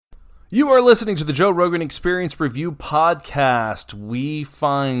You are listening to the Joe Rogan Experience Review Podcast. We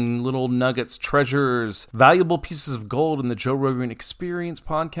find little nuggets, treasures, valuable pieces of gold in the Joe Rogan Experience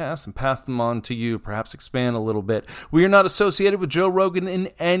Podcast and pass them on to you, perhaps expand a little bit. We are not associated with Joe Rogan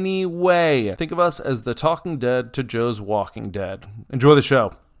in any way. Think of us as the Talking Dead to Joe's Walking Dead. Enjoy the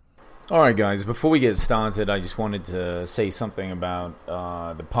show. All right, guys, before we get started, I just wanted to say something about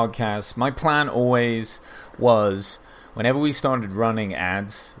the podcast. My plan always was, whenever we started running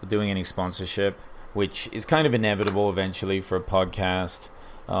ads or doing any sponsorship, which is kind of inevitable eventually for a podcast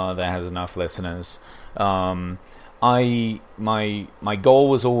that has enough listeners, my goal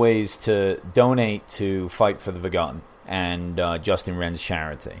was always to donate to Fight for the Forgotten and Justin Wren's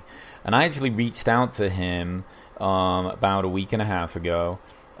charity. And I actually reached out to him about a week and a half ago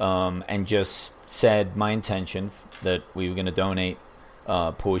and just said my intention that we were going to donate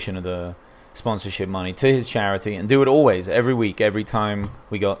a portion of the sponsorship money to his charity and do it always, every week, every time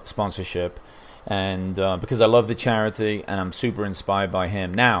we got sponsorship, and because I love the charity and I'm super inspired by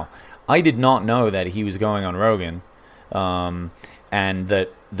him. Now, I did not know that he was going on Rogan, and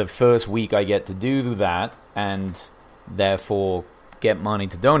that the first week I get to do that and therefore get money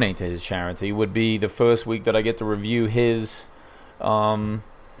to donate to his charity would be the first week that I get to review his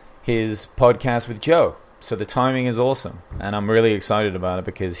podcast with Joe. So the timing is awesome, and I'm really excited about it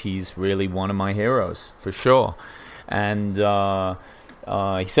because he's really one of my heroes, for sure. And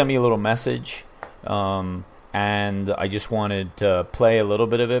he sent me a little message, and I just wanted to play a little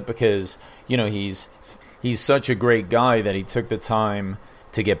bit of it because, you know, he's such a great guy that he took the time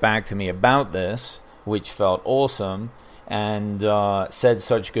to get back to me about this, which felt awesome, and said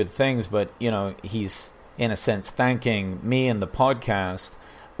such good things. But, you know, he's, in a sense, thanking me and the podcast.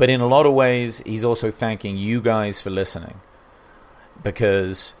 But in a lot of ways, he's also thanking you guys for listening.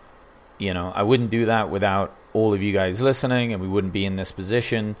 Because, you know, I wouldn't do that without all of you guys listening, and we wouldn't be in this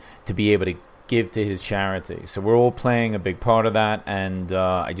position to be able to give to his charity. So we're all playing a big part of that, and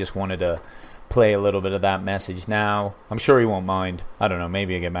I just wanted to play a little bit of that message now. I'm sure he won't mind. I don't know,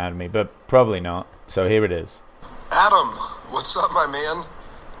 maybe he'll get mad at me, but probably not. So here it is. Adam, what's up, my man?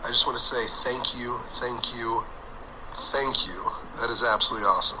 I just want to say thank you. That is absolutely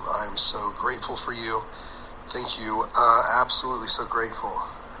awesome. I am so grateful for you. Thank you. Absolutely so grateful.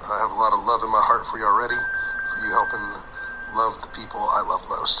 I have a lot of love in my heart for you already, for you helping love the people I love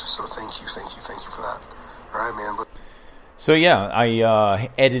most. So thank you for that. All right, man. So yeah, I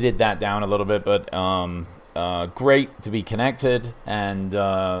edited that down a little bit, but great to be connected. And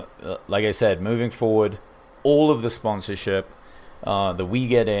like I said, moving forward, all of the sponsorship that we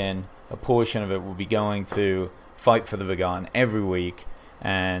get in, a portion of it will be going to Fight for the Forgotten every week,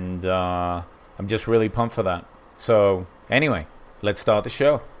 and I'm just really pumped for that. So anyway, let's start the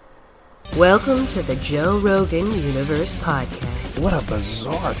show. Welcome to the Joe Rogan Universe Podcast. What a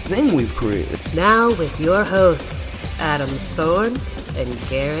bizarre thing we've created. Now with your hosts, Adam Thorne and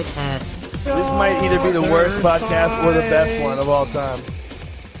Garrett Hess. This might either be the worst podcast or the best one of all time.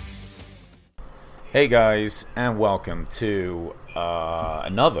 Hey guys, and welcome to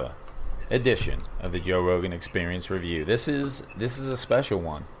another edition of the Joe Rogan Experience Review. This is a special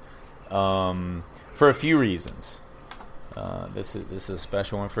one for a few reasons. This is a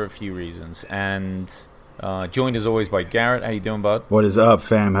special one for a few reasons, and joined as always by Garrett. How you doing, bud? What is up,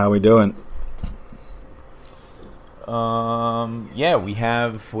 fam? How we doing? Yeah,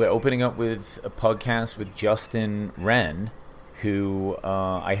 we're opening up with a podcast with Justin Wren, who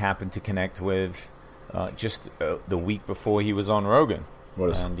I happened to connect with just the week before he was on Rogan.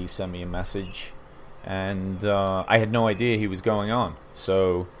 And he sent me a message, and I had no idea he was going on.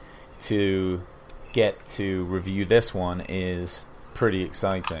 So to get to review this one is pretty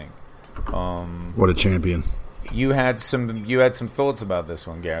exciting. What a champion! You had some thoughts about this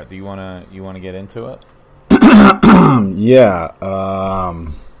one, Garrett. Do you wanna get into it? Yeah.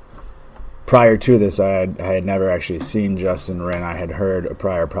 Prior to this, I had never actually seen Justin Wren. I had heard a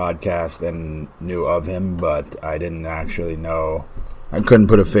prior podcast and knew of him, but I didn't actually know. I couldn't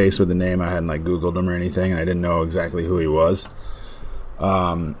put a face with the name. I hadn't Googled him or anything. I didn't know exactly who he was.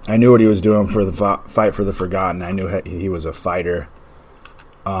 I knew what he was doing for the Fight for the Forgotten. I knew he was a fighter.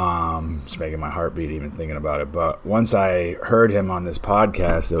 It's making my heart beat even thinking about it. But once I heard him on this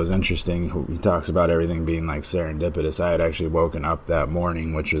podcast, it was interesting. He talks about everything being serendipitous. I had actually woken up that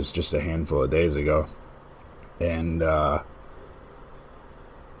morning, which was just a handful of days ago, and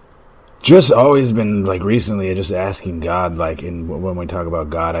just always been recently just asking God, when we talk about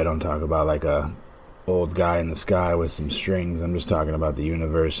God, I don't talk about a old guy in the sky with some strings. I'm just talking about the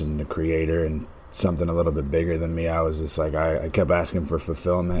universe and the creator and something a little bit bigger than me. I was just I kept asking for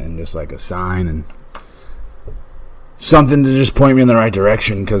fulfillment and just a sign, and something to just point me in the right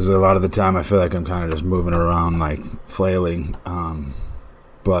direction, because a lot of the time I feel like I'm kind of just moving around, like flailing.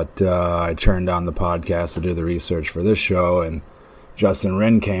 But I turned on the podcast to do the research for this show, and Justin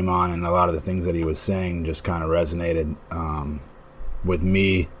Wren came on, and a lot of the things that he was saying just kind of resonated with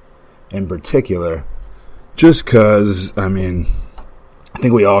me in particular. Just because, I mean, I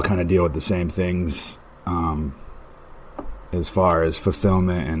think we all kind of deal with the same things as far as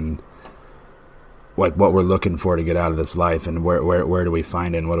fulfillment and like what we're looking for to get out of this life, and where do we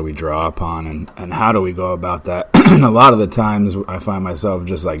find it, and what do we draw upon, and how do we go about that. And a lot of the times I find myself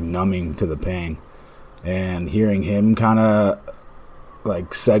just like numbing to the pain, and hearing him kind of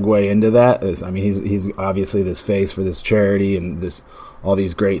like segue into that is, I mean, he's obviously this face for this charity and this all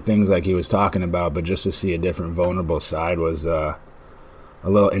these great things like he was talking about, but just to see a different vulnerable side was a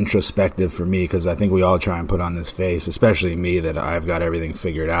little introspective for me, because I think we all try and put on this face, especially me, that I've got everything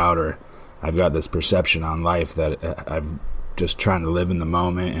figured out, or I've got this perception on life that I'm just trying to live in the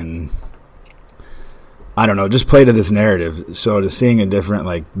moment, and I don't know, just play to this narrative. So to seeing a different,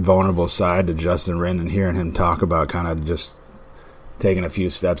 like, vulnerable side to Justin Wren and hearing him talk about kind of just taking a few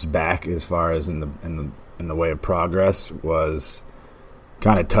steps back as far as in the way of progress was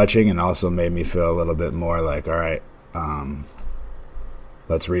kind of touching, and also made me feel a little bit more like, all right,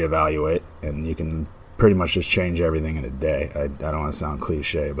 let's reevaluate, and you can pretty much just change everything in a day. I don't want to sound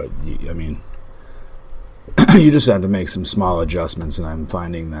cliche, but I mean, you just have to make some small adjustments, and I'm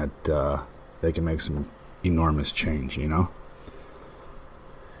finding that they can make some enormous change, you know?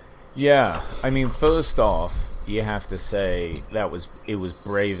 Yeah, I mean, first off, you have to say it was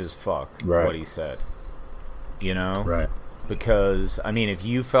brave as fuck, right, what he said, you know? Right. Because, I mean, if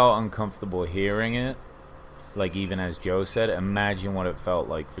you felt uncomfortable hearing it, like even as Joe said, imagine what it felt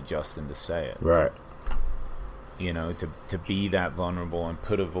like for Justin to say it. Right. You know, to be that vulnerable and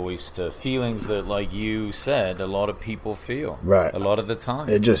put a voice to feelings that, like you said, a lot of people feel. Right. A lot of the time.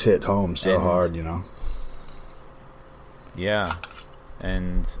 It just hit home so hard, you know? Yeah.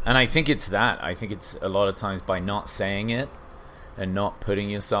 And I think it's that. I think it's a lot of times by not saying it and not putting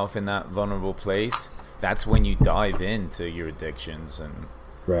yourself in that vulnerable place, that's when you dive into your addictions and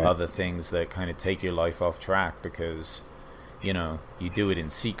other things that kind of take your life off track, because, you know, you do it in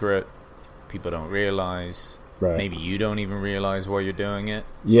secret. People don't realize. Right. Maybe you don't even realize why you're doing it.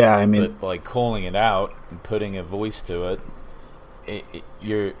 Yeah, I mean, but by calling it out and putting a voice to it,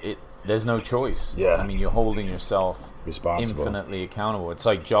 there's no choice. Yeah. I mean, you're holding yourself responsible, infinitely accountable. It's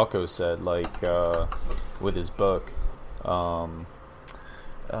like Jocko said, like with his book. What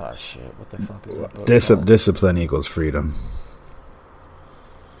the fuck is that book? Discipline equals freedom.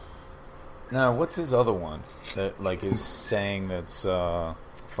 No, what's his other one that like is saying that's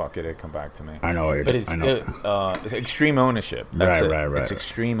fuck it come back to me. I know what you're doing. But it's extreme ownership. That's right. It's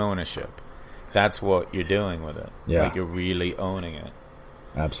extreme ownership. That's what you're doing with it. Yeah. Like you're really owning it.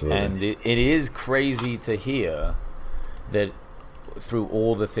 Absolutely. And it is crazy to hear that through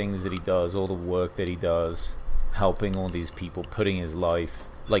all the things that he does, all the work that he does, helping all these people, putting his life,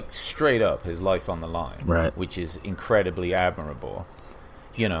 like straight up his life on the line, right, which is incredibly admirable.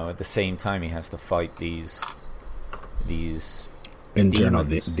 You know, at the same time he has to fight these internal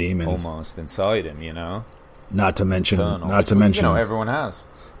demons almost inside him, you know. Not to mention, you know, everyone has.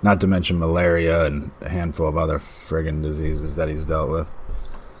 Not to mention malaria and a handful of other friggin' diseases that he's dealt with.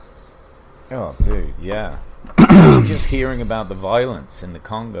 Oh, dude, yeah. Just hearing about the violence in the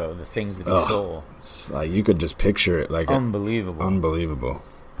Congo, the things that he saw. It's like you could just picture it, like unbelievable. Unbelievable.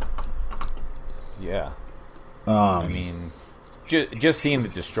 Yeah. I mean, just seeing the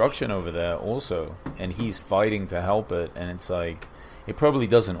destruction over there also, and he's fighting to help it, and it's like, it probably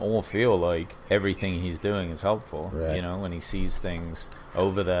doesn't all feel like everything he's doing is helpful, right, you know, when he sees things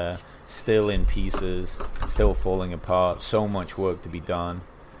over there still in pieces, still falling apart, so much work to be done.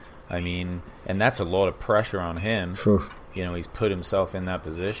 I mean, and that's a lot of pressure on him. Oof. You know, he's put himself in that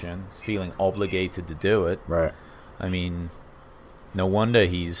position, feeling obligated to do it. Right. I mean, no wonder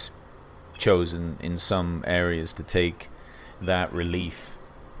he's chosen in some areas to take that relief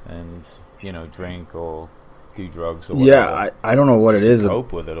and, you know, drink or do drugs or whatever. Yeah, I don't know what it is.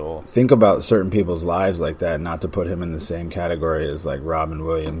 Cope with it all. Think about certain people's lives like that, not to put him in the same category as like Robin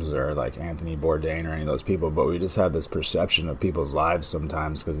Williams or like Anthony Bourdain or any of those people, but we just have this perception of people's lives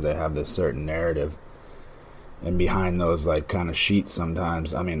sometimes because they have this certain narrative. And behind those like kind of sheets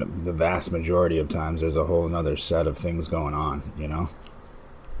sometimes, I mean, the vast majority of times there's a whole other set of things going on, you know?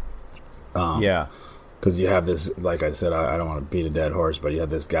 Yeah. Because you have this, like I said, I don't want to beat a dead horse, but you have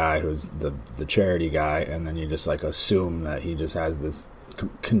this guy who's the charity guy, and then you just like assume that he just has this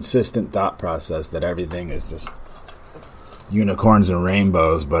consistent thought process that everything is just unicorns and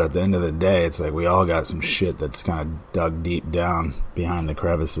rainbows, but at the end of the day, it's like we all got some shit that's kind of dug deep down behind the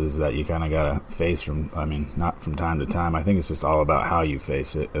crevices that you kind of got to face not from time to time. I think it's just all about how you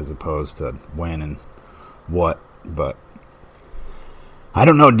face it as opposed to when and what, but I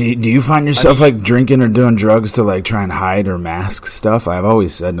don't know. Do you find yourself like drinking or doing drugs to like try and hide or mask stuff? I've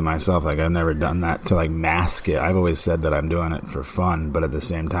always said to myself, like, I've never done that to like mask it. I've always said that I'm doing it for fun, but at the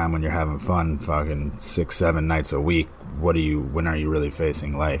same time, when you're having fun fucking 6-7 nights a week, when are you really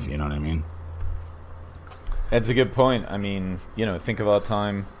facing life? You know what I mean? That's a good point. I mean, think of our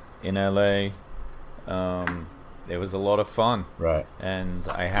time in LA. It was a lot of fun. Right. And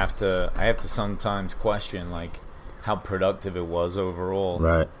I have to sometimes question like how productive it was overall.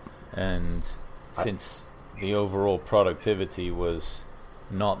 Right. And since the overall productivity was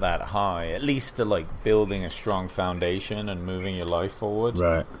not that high, at least to like building a strong foundation and moving your life forward.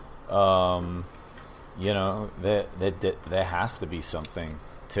 Right. There has to be something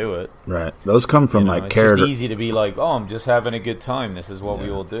to it. Right. Those come from like it's character. just easy to be like, oh, I'm just having a good time. This is what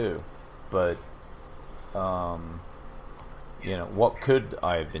we all do. But, what could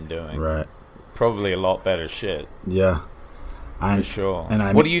I have been doing? Right. Probably a lot better shit. Yeah. For sure.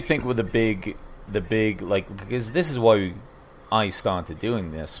 What do you think were the big, like, because this is why I started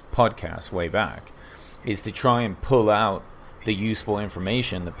doing this podcast way back, is to try and pull out the useful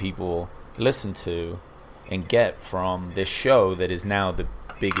information that people listen to and get from this show that is now the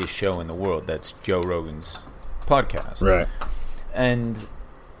biggest show in the world. That's Joe Rogan's podcast. Right. And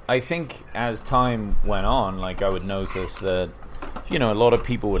I think as time went on, like I would notice that, a lot of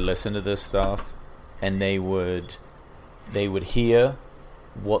people would listen to this stuff and they would hear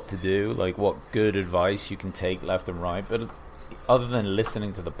what to do, like what good advice you can take left and right. But other than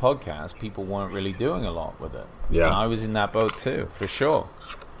listening to the podcast, people weren't really doing a lot with it. Yeah. And I was in that boat too, for sure.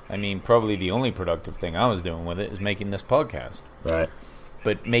 I mean, probably the only productive thing I was doing with it is making this podcast. Right.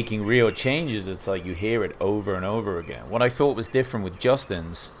 But making real changes, it's like you hear it over and over again. What I thought was different with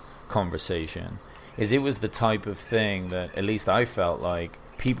Justin's conversation is it was the type of thing that at least I felt like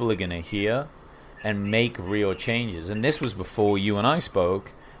people are going to hear and make real changes. And this was before you and I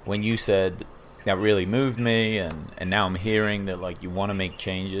spoke, when you said that really moved me, and now I'm hearing that like you want to make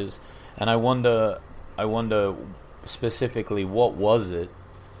changes. And I wonder specifically, what was it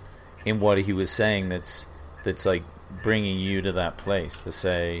in what he was saying that's like bringing you to that place to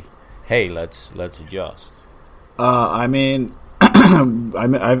say, hey, let's adjust? I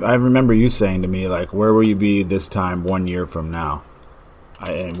remember you saying to me, like, where will you be this time 1 year from now?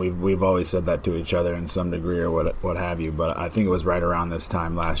 And we've always said that to each other in some degree or what have you, but I think it was right around this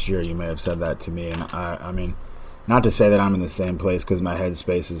time last year you may have said that to me. And I mean, not to say that I'm in the same place, because my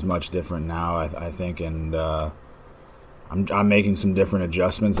headspace is much different now, I think, and I'm making some different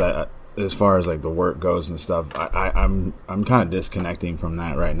adjustments as far as like the work goes and stuff. I'm kind of disconnecting from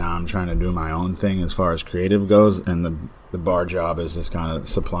that right now. I'm trying to do my own thing as far as creative goes, and the bar job is just kind of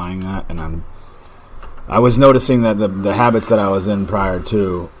supplying that. And I was noticing that the habits that I was in prior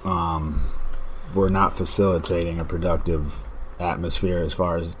to were not facilitating a productive atmosphere as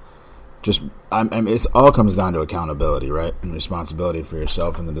far as just it all comes down to accountability, right? And responsibility for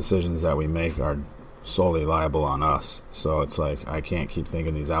yourself, and the decisions that we make are solely liable on us. So it's like I can't keep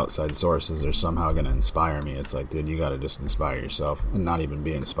thinking these outside sources are somehow going to inspire me. It's like, dude, you got to just inspire yourself, and not even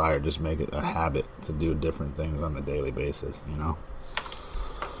be inspired, just make it a habit to do different things on a daily basis,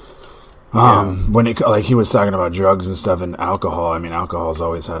 when it, like he was talking about drugs and stuff and alcohol, I mean, alcohol's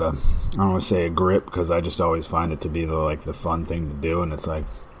always had I don't want to say a grip, because I just always find it to be the fun thing to do. And it's like,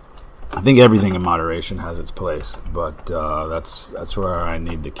 I think everything in moderation has its place, but that's where I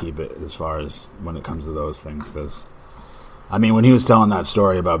need to keep it as far as when it comes to those things. Because, I mean, when he was telling that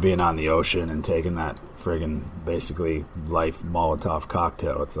story about being on the ocean and taking that friggin' basically life Molotov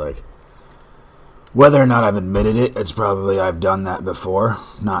cocktail, it's like, whether or not I've admitted it, it's probably I've done that before.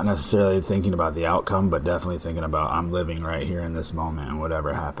 Not necessarily thinking about the outcome, but definitely thinking about I'm living right here in this moment, and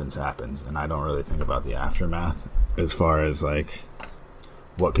whatever happens, happens. And I don't really think about the aftermath as far as like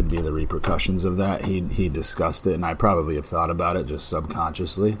what could be the repercussions of that. He discussed it, and I probably have thought about it just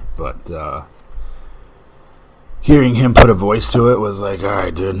subconsciously, but hearing him put a voice to it was like, all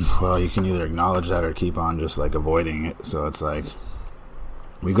right, dude, well, you can either acknowledge that or keep on just like avoiding it. So it's like,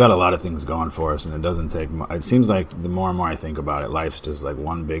 we've got a lot of things going for us, and it doesn't take much. It seems like the more and more I think about it, life's just like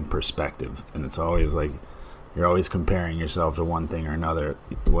one big perspective, and it's always like you're always comparing yourself to one thing or another,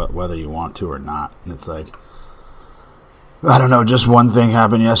 whether you want to or not. And it's like, I don't know, just one thing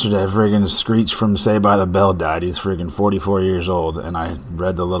happened yesterday. Friggin' Screech from Saved by the Bell died. He's friggin' 44 years old, and I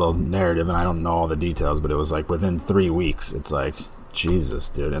read the little narrative, and I don't know all the details, but it was like within 3 weeks. It's like Jesus,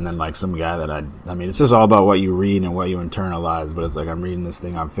 dude. And then like some guy that I mean, it's just all about what you read and what you internalize. But it's like I'm reading this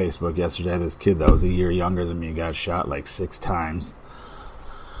thing on Facebook yesterday. This kid that was a year younger than me got shot like 6 times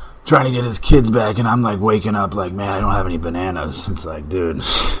trying to get his kids back, and I'm like waking up like, man, I don't have any bananas. It's like, dude,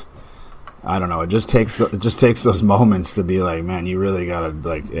 I don't know. It just takes those moments to be like, man, you really gotta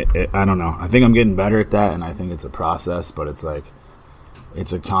like. I don't know. I think I'm getting better at that, and I think it's a process. But it's like,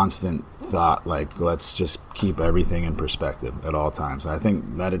 it's a constant thought. Like, let's just keep everything in perspective at all times. And I think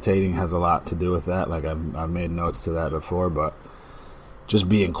meditating has a lot to do with that. Like I've made notes to that before, but just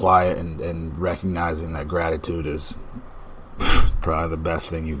being quiet and recognizing that gratitude is probably the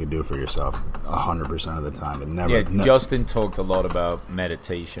best thing you can do for yourself 100% of the time. And never. Yeah, Justin talked a lot about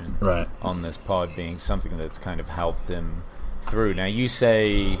meditation right on this pod being something that's kind of helped him through. Now you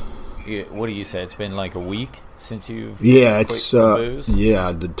say, what do you say? It's been like a week since you've quit the booze?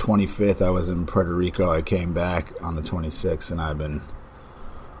 Yeah, the 25th I was in Puerto Rico. I came back on the 26th, and I've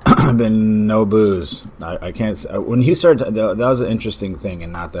been no booze. I can't. When you started, that was an interesting thing,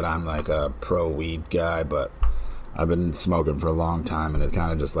 and not that I'm like a pro weed guy, but I've been smoking for a long time, and it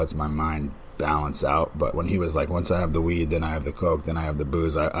kind of just lets my mind balance out. But when he was like, once I have the weed, then I have the coke, then I have the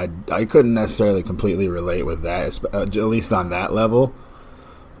booze, I couldn't necessarily completely relate with that, at least on that level.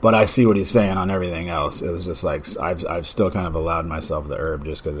 But I see what he's saying on everything else. It was just like, I've still kind of allowed myself the herb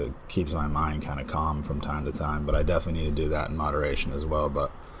just because it keeps my mind kind of calm from time to time. But I definitely need to do that in moderation as well.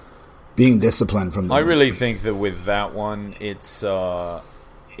 But being disciplined from the... I really think that with that one, it's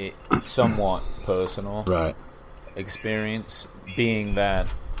somewhat personal. Right. Experience, being that,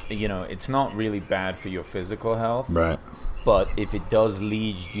 you know, it's not really bad for your physical health, right, but if it does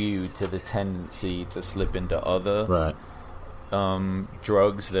lead you to the tendency to slip into other right,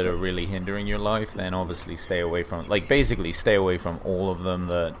 drugs that are really hindering your life, then obviously stay away from, like, basically stay away from all of them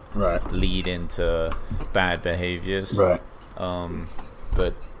that right, lead into bad behaviors, right.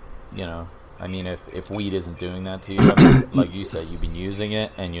 But you know, I mean, if weed isn't doing that to you, I mean, like you said, you've been using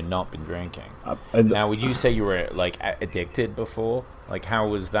it and you've not been drinking. Now, would you say you were like addicted before? Like, how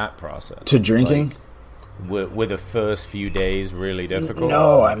was that process? To drinking? Like, were the first few days really difficult?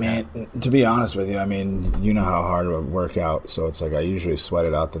 No, I mean, to be honest with you, I mean, you know how hard it would work out, so it's like I usually sweat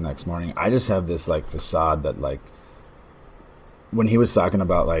it out the next morning. I just have this like facade that like, when he was talking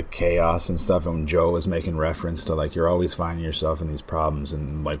about like chaos and stuff, and when Joe was making reference to like, you're always finding yourself in these problems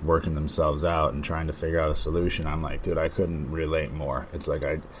and like working themselves out and trying to figure out a solution, I'm like, dude, I couldn't relate more. It's like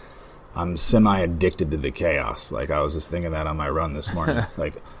I'm semi-addicted to the chaos. Like, I was just thinking that on my run this morning. It's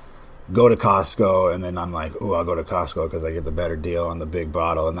like, go to Costco, and then I'm like, oh, I'll go to Costco because I get the better deal on the big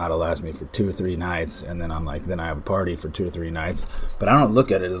bottle, and that'll last me for 2 or 3 nights. And then I'm like, then I have a party for 2 or 3 nights. But I don't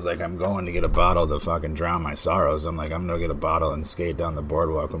look at it as like I'm going to get a bottle to fucking drown my sorrows. I'm like, I'm going to get a bottle and skate down the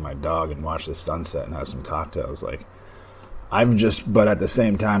boardwalk with my dog and watch the sunset and have some cocktails. Like, but at the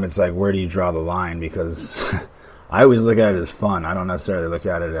same time, it's like, where do you draw the line? Because I always look at it as fun. I don't necessarily look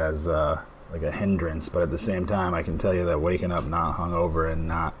at it as like a hindrance. But at the same time, I can tell you that waking up not hungover and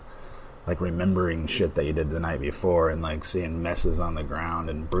not like remembering shit that you did the night before and like seeing messes on the ground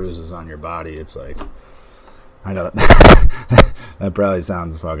and bruises on your body, it's like, I know that probably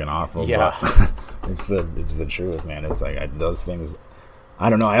sounds fucking awful, yeah, but it's the truth, man. It's like those things, I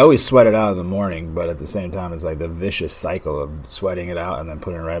don't know, I always sweat it out in the morning, but at the same time it's like the vicious cycle of sweating it out and then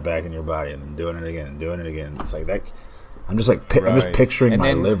putting it right back in your body and then doing it again and doing it again. It's like that. I'm just like I'm just picturing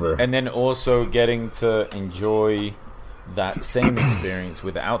my liver, and then also getting to enjoy that same experience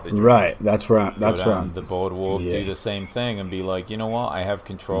without the drink. Right, that's where I'm the boardwalk, do the same thing and be like, you know what, I have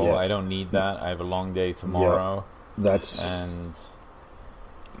control. I don't need that. I have a long day tomorrow. You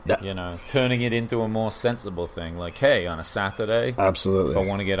know, turning it into a more sensible thing. Like, hey, on a Saturday, absolutely, if I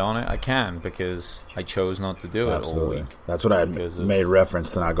want to get on it, I can, because I chose not to do it all week. That's what I made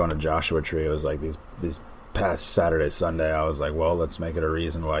reference to not going to Joshua Tree. It was like these past Saturday, Sunday, I was like, well, let's make it a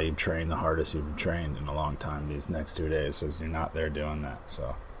reason why you train the hardest you've trained in a long time these next 2 days, because you're not there doing that.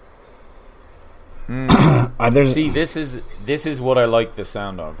 So see, this is what I like the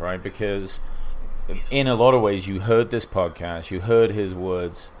sound of, right? Because in a lot of ways, you heard this podcast, you heard his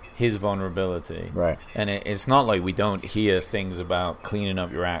words, his vulnerability, right? And it's not like we don't hear things about cleaning up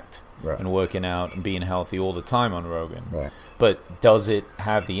your act, right, and working out and being healthy all the time on Rogan, right? But does it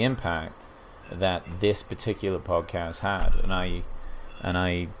have the impact that this particular podcast had? And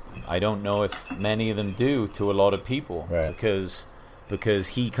I don't know if many of them do to a lot of people, right, because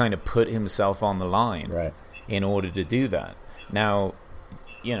he kind of put himself on the line, right, in order to do that. Now,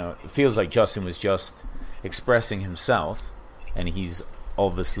 you know, it feels like Justin was just expressing himself, and he's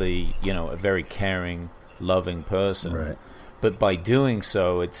obviously, you know, a very caring, loving person, right, but by doing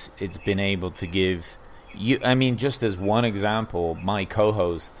so, it's been able to give I mean, just as one example, my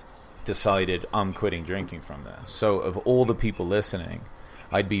co-host decided I'm quitting drinking from this. So of all the people listening,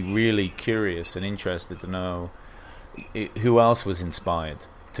 I'd be really curious and interested to know who else was inspired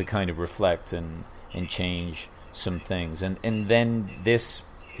to kind of reflect and change some things. And then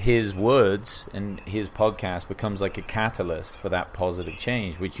his words and his podcast becomes like a catalyst for that positive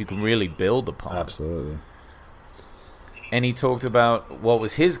change, which you can really build upon. Absolutely. And he talked about what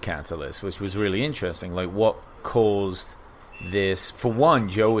was his catalyst, which was really interesting. Like, what caused this? For one,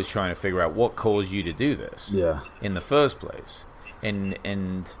 Joe was trying to figure out what caused you to do this in the first place.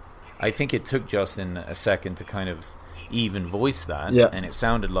 And I think it took Justin a second to kind of even voice that. Yeah. And it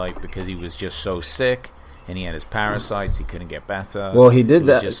sounded like because he was just so sick and he had his parasites, he couldn't get better. Well, he did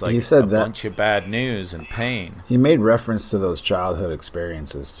that. Just like he said a that. bunch of bad news and pain. He made reference to those childhood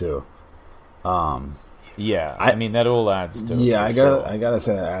experiences too. Yeah, I mean that all adds to it. Yeah, I gotta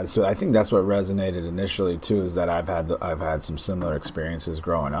say that adds to it. I think that's what resonated initially too, is that I've had some similar experiences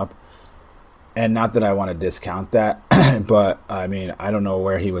growing up, and not that I want to discount that, but I mean I don't know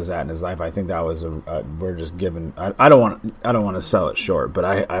where he was at in his life. I think that was we're just given. I don't want to sell it short, but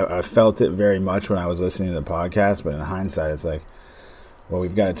I felt it very much when I was listening to the podcast. But in hindsight, it's like, well,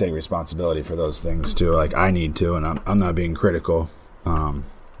 we've got to take responsibility for those things too. Like I need to, and I'm not being critical.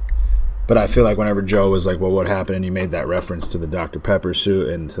 But I feel like whenever Joe was like, well, what happened? And he made that reference to the Dr. Pepper suit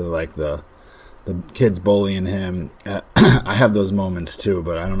and to like the kids bullying him. I have those moments too,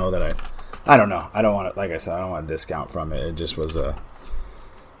 but I don't know that I don't know. I don't want to, like I said, I don't want to discount from it. It just was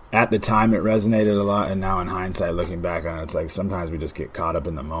at the time it resonated a lot. And now in hindsight, looking back on it, it's like sometimes we just get caught up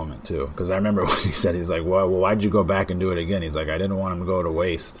in the moment too. Because I remember when he said, he's like, well, why'd you go back and do it again? He's like, I didn't want him to go to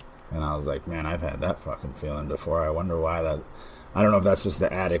waste. And I was like, man, I've had that fucking feeling before. I wonder why that. I don't know if that's just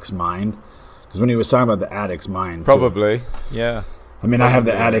the addict's mind. Because when he was talking about the addict's mind... Probably, too, yeah. I mean, I have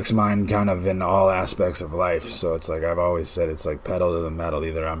the addict's mind kind of in all aspects of life. So it's like, I've always said it's like pedal to the metal.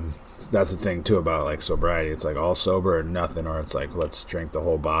 Either that's the thing, too, about like sobriety. It's like all sober or nothing. Or it's like, let's drink the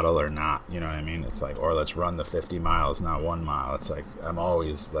whole bottle or not. You know what I mean? It's like, or let's run the 50 miles, not 1 mile. It's like, I'm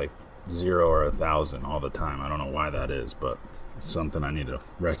always like 0 or 1,000 all the time. I don't know why that is, but it's something I need to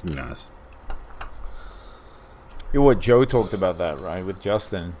recognize. What Joe talked about that, right, with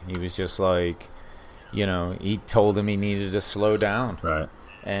Justin. He was just like, you know, he told him he needed to slow down. Right.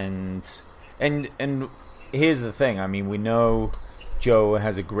 And here's the thing. I mean, we know Joe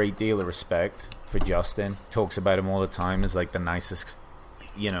has a great deal of respect for Justin. Talks about him all the time as like the nicest,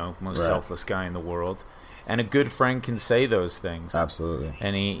 you know, most selfless guy in the world. And a good friend can say those things. Absolutely.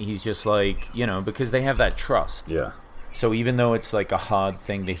 And he's just like, you know, because they have that trust. Yeah. So even though it's like a hard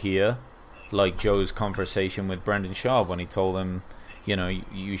thing to hear, like Joe's conversation with Brendan Schaub when he told him, you know,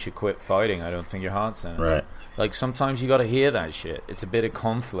 you should quit fighting. I don't think your heart's in it. Right. Like sometimes you got to hear that shit. It's a bit of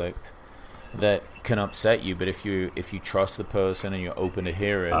conflict that can upset you, but if you trust the person and you're open to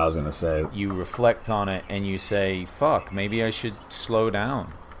hear it, I was gonna say, you reflect on it and you say, "Fuck, maybe I should slow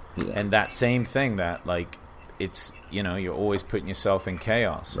down." Yeah. And that same thing, that like, it's, you know, you're always putting yourself in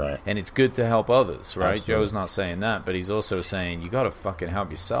chaos, right? And it's good to help others, right? Absolutely. Joe's not saying that, but he's also saying you got to fucking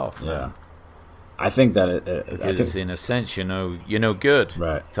help yourself, man. Yeah. I think that because in a sense, you're no good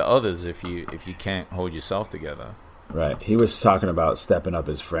right. to others if you can't hold yourself together. Right. He was talking about stepping up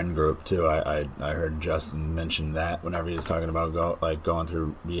his friend group too. I heard Justin mention that whenever he was talking about going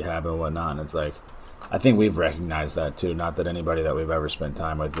through rehab and whatnot. And it's like, I think we've recognized that too. Not that anybody that we've ever spent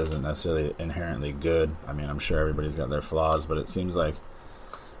time with isn't necessarily inherently good. I mean, I'm sure everybody's got their flaws, but it seems like,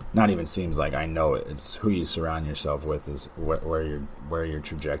 not even seems like, I know it. It's who you surround yourself with is where your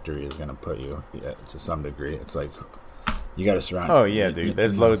trajectory is going to put you to some degree. It's like you got to surround. Oh yeah, dude.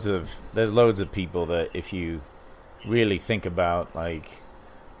 There's loads of people that if you really think about like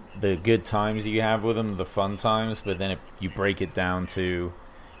the good times you have with them, the fun times, but then if you break it down to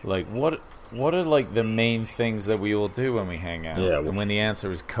like what are like the main things that we all do when we hang out? Yeah. And when the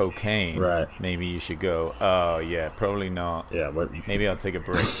answer is cocaine, right? Maybe you should go, oh yeah, probably not. Yeah. Maybe I'll take a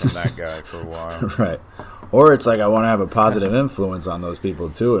break from that guy for a while. Right. Or it's like I want to have a positive influence on those people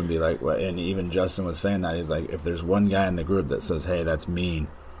too, and be like, and even Justin was saying that, he's like, if there's one guy in the group that says, hey, that's mean,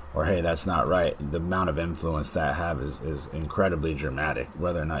 or hey, that's not right, the amount of influence that have is incredibly dramatic,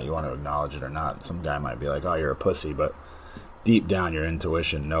 whether or not you want to acknowledge it or not. Some guy might be like, oh, you're a pussy, but deep down your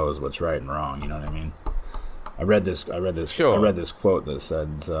intuition knows what's right and wrong. You know what I mean? I read this Sure. I read this quote that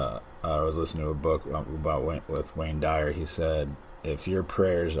said, I was listening to a book with Wayne Dyer. He said, if your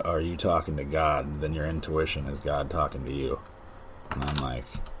prayers are you talking to God, then your intuition is God talking to you. And I'm like,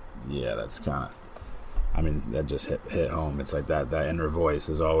 yeah, that's kind of, I mean, that just hit home. It's like that inner voice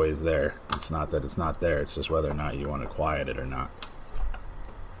is always there. It's not that it's not there. It's just whether or not you want to quiet it or not.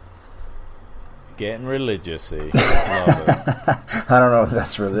 getting religious-y. Love it. I don't know if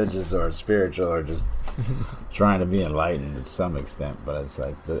that's religious or spiritual or just trying to be enlightened to some extent, but it's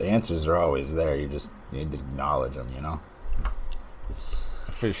like the answers are always there. You just need to acknowledge them, you know?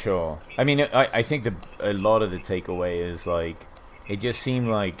 For sure. I mean, I think a lot of the takeaway is like, it just seemed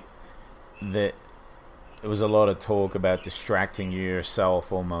like that there was a lot of talk about distracting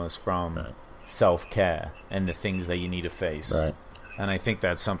yourself almost from self-care and the things that you need to face. Right. And I think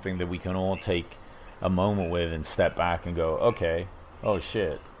that's something that we can all take a moment with and step back and go, okay, oh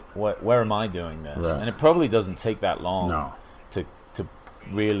shit, where am I doing this? Right. And it probably doesn't take that long No. to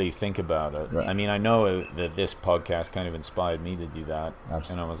really think about it. Right. I mean, I know that this podcast kind of inspired me to do that.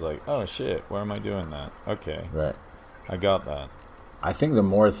 Absolutely. And I was like, oh shit, where am I doing that? Okay, Right. I got that. I think the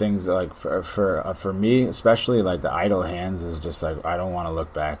more things like for me, especially like the idle hands is just like I don't want to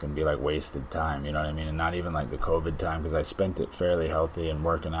look back and be like wasted time. You know what I mean? And not even like the COVID time, because I spent it fairly healthy and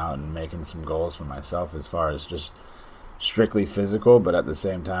working out and making some goals for myself as far as just strictly physical. But at the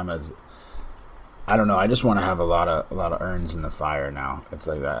same time, as I don't know, I just want to have a lot of irons in the fire now. It's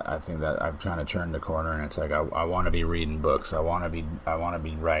like that. I think that I've kind of turned the corner, and it's like I want to be reading books. I want to be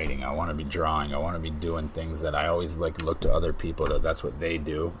writing. I want to be drawing. I want to be doing things that I always like look to other people that's what they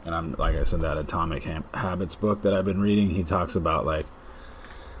do. And I'm like I said, that Atomic Habits book that I've been reading, he talks about like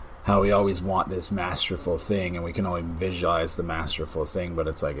how we always want this masterful thing, and we can only visualize the masterful thing, but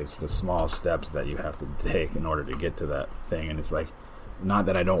it's like it's the small steps that you have to take in order to get to that thing. And it's like, not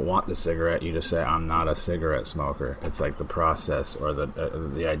that I don't want the cigarette, you just say I'm not a cigarette smoker. It's like the process or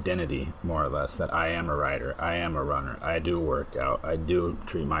the identity, more or less, that I am a writer, I am a runner, I do work out, I do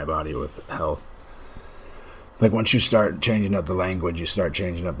treat my body with health. Like once you start changing up the language, you start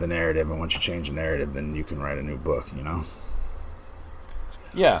changing up the narrative, and once you change the narrative, then you can write a new book, you know?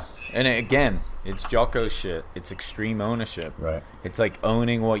 Yeah, and again, it's Jocko shit. It's extreme ownership. Right. It's like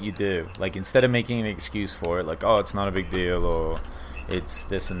owning what you do. Like instead of making an excuse for it, like, oh, it's not a big deal, or it's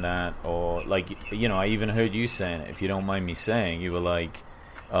this and that, or like, you know, I even heard you saying it, if you don't mind me saying, you were like,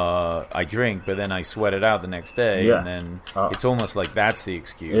 I drink, but then I sweat it out the next day, Yeah. and then it's almost like that's the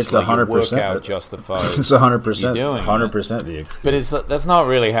excuse. It's like 100%. Your workout justifies. It's 100%. you doing 100% the excuse. But that's not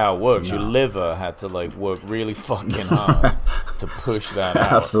really how it works. No. Your liver had to like work really fucking hard to push that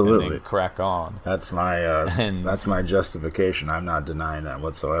out. Absolutely. And then crack on. That's my that's my justification. I'm not denying that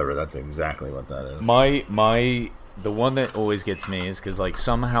whatsoever. That's exactly what that is. The one that always gets me is because like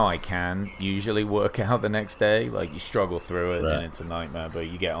somehow I can usually work out the next day. Like you struggle through it, Right. and it's a nightmare, but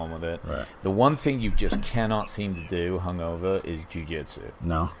you get on with it. Right. The one thing you just cannot seem to do hungover is jujitsu.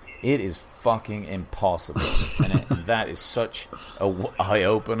 No. It is fucking impossible, and that is such a eye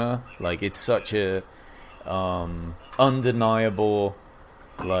opener. Like it's such a undeniable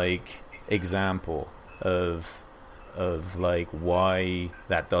like example of like why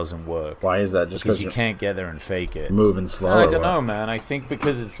that doesn't work. Why is that? Just Because you can't get there and fake it. moving slow. I or don't what? know, man. I think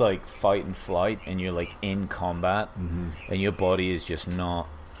because it's like fight and flight, and you're like in combat, and your body is just not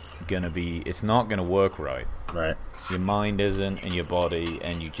gonna be. It's not gonna work right. Right. Your mind isn't, and your body,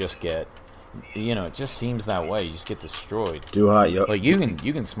 and you just get. You know, it just seems that way. You just get destroyed. Do hot yoga. Like you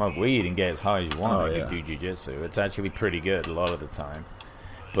can smoke weed and get as high as you want. Oh, and yeah. do jujitsu. It's actually pretty good a lot of the time.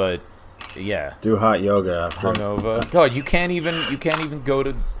 But yeah, Do hot yoga after. hungover. God, you can't even go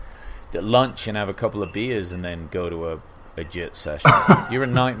to lunch and have a couple of beers and then go to a jit session. You're a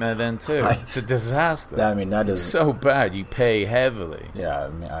nightmare then too. It's a disaster. I mean, that It's is so bad. You pay heavily. Yeah,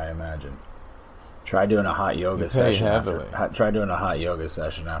 I imagine. Try doing a hot yoga pay session. heavily. Try doing a hot yoga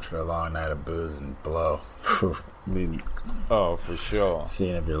session after a long night of booze and blow. I mean, Oh, for sure.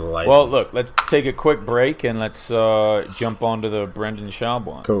 seeing if your life. Well, look, let's take a quick break and let's jump onto the Brendan Schaub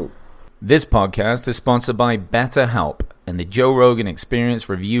one. Cool. This podcast is sponsored by BetterHelp, and the Joe Rogan Experience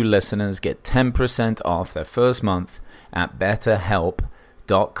Review listeners get 10% off their first month at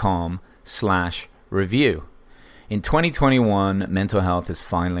betterhelp.com/review. In 2021, mental health is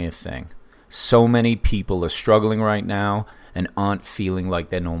finally a thing. So many people are struggling right now and aren't feeling like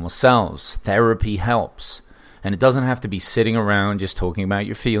their normal selves. Therapy helps, and it doesn't have to be sitting around just talking about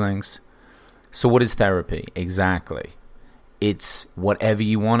your feelings. So what is therapy? Exactly. It's whatever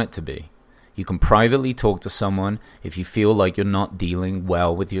you want it to be. You can privately talk to someone if you feel like you're not dealing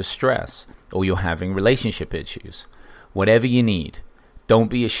well with your stress or you're having relationship issues. Whatever you need. Don't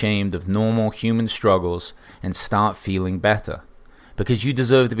be ashamed of normal human struggles and start feeling better, because you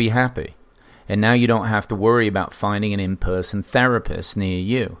deserve to be happy. And now you don't have to worry about finding an in-person therapist near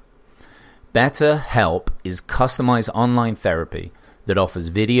you. BetterHelp is customized online therapy that offers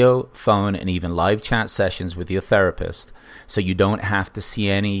video, phone, and even live chat sessions with your therapist, so you don't have to see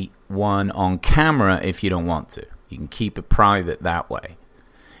anyone on camera if you don't want to. You can keep it private that way.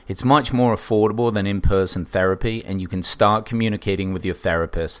 It's much more affordable than in-person therapy, and you can start communicating with your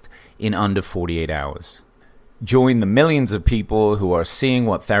therapist in under 48 hours. Join the millions of people who are seeing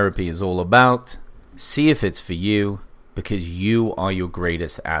what therapy is all about. See if it's for you, because you are your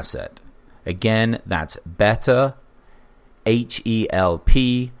greatest asset. Again, that's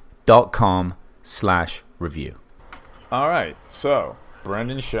betterhelp.com/review. All right, so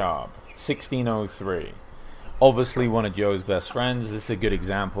Brendan Schaub, 1603. Obviously one of Joe's best friends. This is a good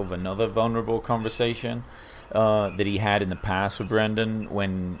example of another vulnerable conversation that he had in the past with Brendan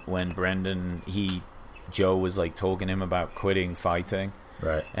when Joe was like talking to him about quitting fighting.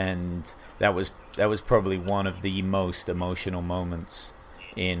 Right. And that was probably one of the most emotional moments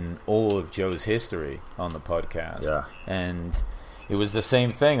in all of Joe's history on the podcast. Yeah. And it was the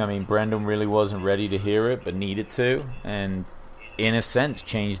same thing. I mean, Brendan really wasn't ready to hear it, but needed to, and in a sense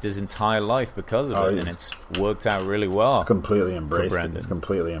changed his entire life because of it, and it's worked out really well. It's completely embraced it. It's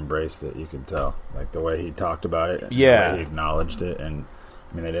completely embraced it. You can tell, like the way he talked about it, and the way he acknowledged it, and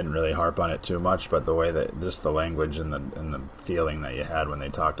I mean, they didn't really harp on it too much, but the way that just the language and the feeling that you had when they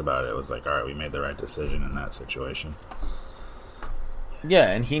talked about it was like, all right, we made the right decision in that situation.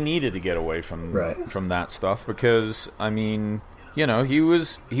 Yeah, and he needed to get away from that stuff because, I mean, you know, he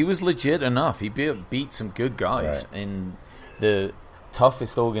was legit enough. He beat some good guys in the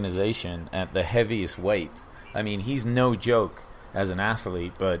toughest organization at the heaviest weight. I mean, he's no joke as an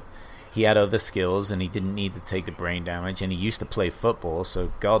athlete, but he had other skills and he didn't need to take the brain damage, and he used to play football,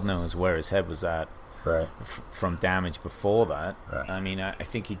 so God knows where his head was at from damage before that. Right. I mean, I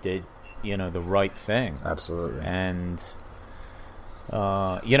think he did, you know, the right thing. Absolutely. And,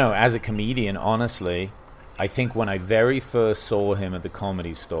 you know, as a comedian, honestly, I think when I very first saw him at the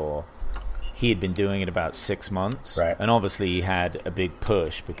Comedy Store, he had been doing it about 6 months. Right. And obviously he had a big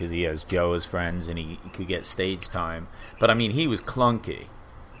push because he has Joe as friends and he could get stage time. But, I mean, he was clunky.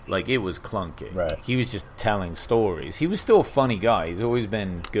 Like, it was clunky. Right. He was just telling stories. He was still a funny guy. He's always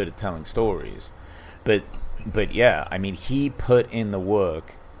been good at telling stories. But yeah, I mean, he put in the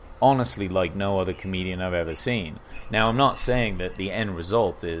work, honestly, like no other comedian I've ever seen. Now, I'm not saying that the end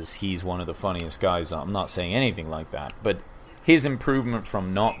result is he's one of the funniest guys. I'm not saying anything like that. But his improvement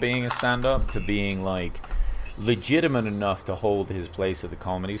from not being a stand-up to being, like, legitimate enough to hold his place at the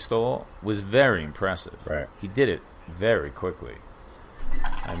Comedy Store was very impressive. Right. He did it very quickly.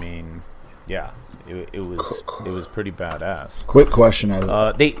 I mean, yeah, it was pretty badass. Quick question: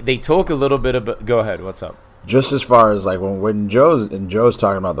 they talk a little bit about. Go ahead. What's up? Just as far as like when Joe's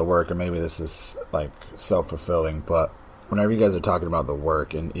talking about the work, and maybe this is like self-fulfilling, but whenever you guys are talking about the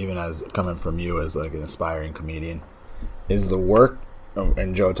work, and even as coming from you as like an aspiring comedian, is the work,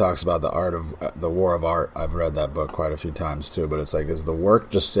 and Joe talks about the War of Art. I've read that book quite a few times too, but it's like, is the work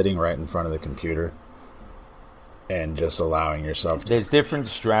just sitting right in front of the computer and just allowing yourself to... There's different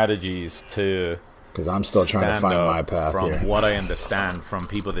strategies to... Because I'm still trying to find my path from here. what I understand from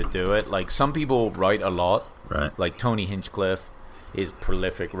people that do it. Like, some people write a lot. Right. Like Tony Hinchcliffe is a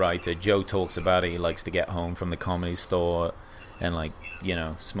prolific writer. Joe talks about it. He likes to get home from the Comedy Store and, like, you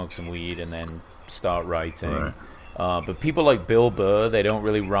know, smoke some weed and then start writing. Right. But people like Bill Burr, they don't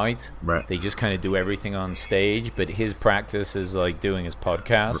really write. Right. They just kind of do everything on stage. But his practice is like doing his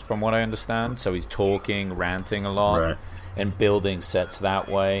podcast, from what I understand. So he's talking, ranting a lot, and building sets that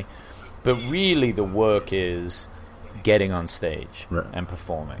way. But really the work is getting on stage and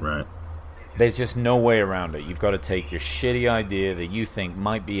performing. Right. There's just no way around it. You've got to take your shitty idea that you think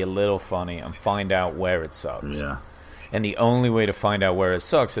might be a little funny and find out where it sucks. Yeah. And the only way to find out where it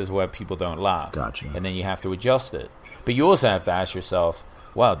sucks is where people don't laugh. Gotcha. And then you have to adjust it. But you also have to ask yourself,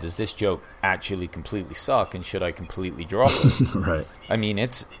 wow, does this joke actually completely suck, and should I completely drop it? Right. I mean,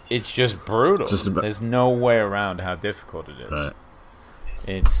 it's just brutal. There's no way around how difficult it is. Right.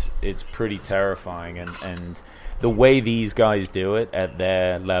 It's pretty terrifying. And the way these guys do it at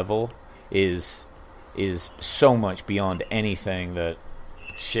their level is so much beyond anything that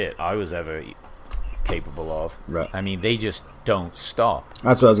I was ever capable of. Right. I mean, they just don't stop.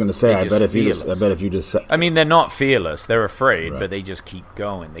 That's what I was going to say. I bet if you just I mean, they're not fearless. They're afraid, but they just keep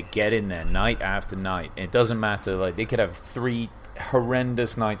going. They get in there night after night. And it doesn't matter. Like, they could have 3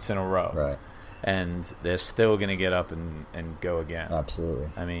 horrendous nights in a row. Right. And they're still going to get up and go again. Absolutely.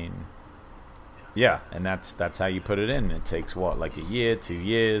 I mean, yeah, and that's how you put it in. It takes, what, like a year, 2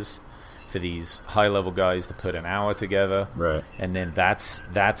 years for these high-level guys to put an hour together. Right. And then that's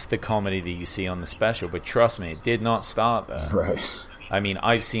the comedy that you see on the special. But trust me, it did not start there. Right. I mean,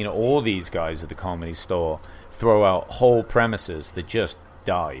 I've seen all these guys at the Comedy Store throw out whole premises that just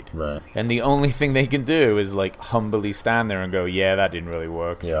died. Right. And the only thing they can do is, like, humbly stand there and go, yeah, that didn't really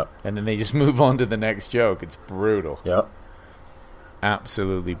work. Yep. And then they just move on to the next joke. It's brutal. Yep.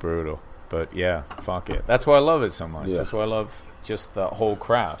 Absolutely brutal. But yeah, fuck it. That's why I love it so much. Yeah. That's why I love just the whole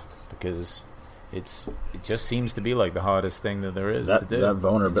craft, because it just seems to be like the hardest thing that there is to do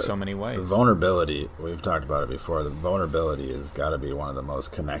in so many ways. The vulnerability, we've talked about it before, the vulnerability has got to be one of the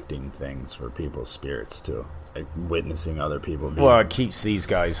most connecting things for people's spirits too. Like witnessing other people being... Well, it keeps these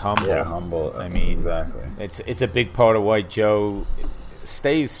guys humble. Yeah, humble. I mean, exactly. It's a big part of why Joe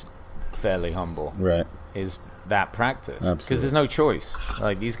stays fairly humble. Right. Is that practice. Absolutely. Because there's no choice.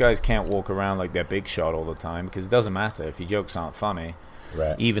 Like, these guys can't walk around like they're big shot all the time, because it doesn't matter if your jokes aren't funny.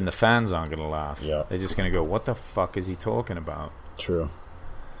 Right. Even the fans aren't going to laugh. Yeah. They're just going to go, what the fuck is he talking about? True.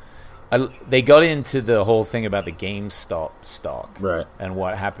 They got into the whole thing about the GameStop stock. Right. And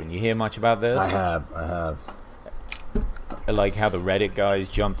what happened. You hear much about this? I have. Like how the Reddit guys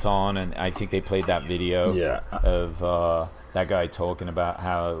jumped on, and I think they played that video of that guy talking about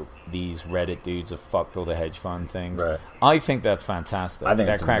how these Reddit dudes have fucked all the hedge fund things. Right. I think that's fantastic. I think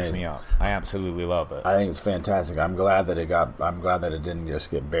that it's cracks amazing. me up. I absolutely love it. I think it's fantastic. I'm glad that it didn't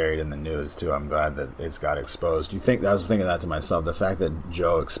just get buried in the news too. I'm glad that it's got exposed. I was thinking that to myself. The fact that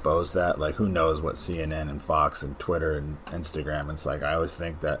Joe exposed that, like, who knows what CNN and Fox and Twitter and Instagram. It's like, I always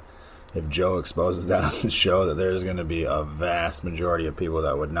think that if Joe exposes that on the show, that there's going to be a vast majority of people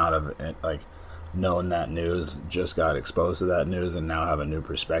that would not have known that news, just got exposed to that news, and now have a new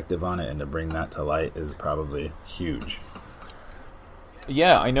perspective on it, and to bring that to light is probably huge.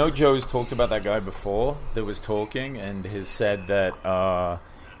 Yeah, I know Joe's talked about that guy before that was talking, and has said that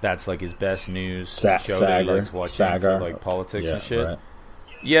that's like his best news show that he likes watching for like politics and shit. Right.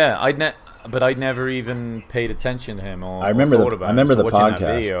 Yeah, I'd never even paid attention to him or thought about him. The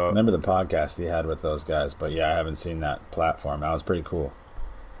podcast. I remember the podcast he had with those guys, but yeah, I haven't seen that platform. That was pretty cool.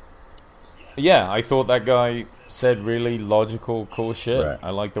 Yeah, I thought that guy said really logical, cool shit. Right.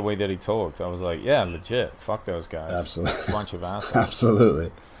 I liked the way that he talked. I was like, yeah, legit. Fuck those guys. Absolutely. A bunch of assholes.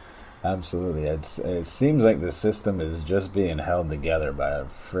 Absolutely. It seems like the system is just being held together by a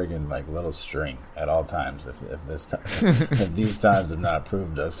friggin' like little string at all times. If these times have not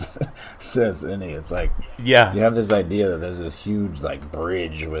proved us it's any, it's like, yeah, you have this idea that there's this huge like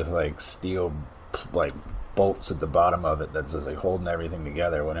bridge with like steel like bolts at the bottom of it that's just like holding everything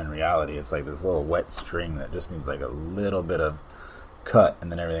together, when in reality it's like this little wet string that just needs like a little bit of cut,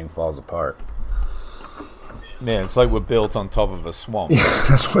 and then everything falls apart. Man, it's like we're built on top of a swamp. We're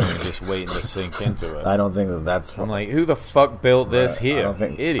just waiting to sink into it. I don't think that's... I'm like, who the fuck built this here?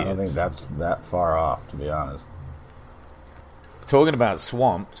 Idiots. I don't think that's that far off, to be honest. Talking about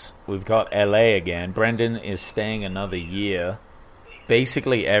swamps, we've got LA again. Brendan is staying another year.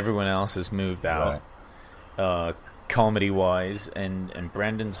 Basically, everyone else has moved out, comedy-wise, and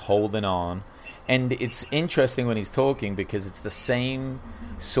Brendan's holding on. And it's interesting when he's talking, because it's the same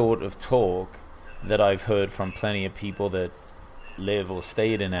sort of talk that I've heard from plenty of people that live or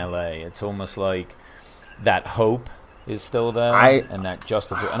stayed in LA. It's almost like that hope is still there, and that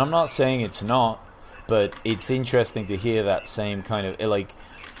justification. And I'm not saying it's not, but it's interesting to hear that same kind of, like,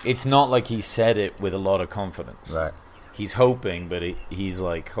 it's not like he said it with a lot of confidence. Right. He's hoping, but he's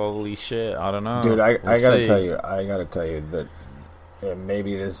like, holy shit, I don't know. Dude, I gotta tell you that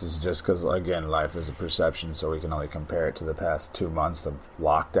maybe this is just because, again, life is a perception, so we can only compare it to the past 2 months of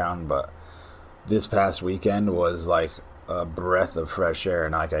lockdown, but this past weekend was like a breath of fresh air.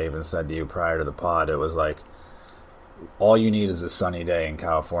 And like I even said to you prior to the pod, it was like all you need is a sunny day in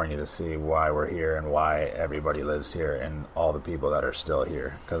California to see why we're here and why everybody lives here and all the people that are still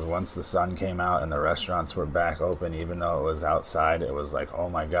here. Because once the sun came out and the restaurants were back open, even though it was outside, it was like, oh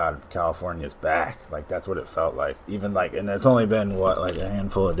my God, California's back. Like, that's what it felt like. Even like, and it's only been like a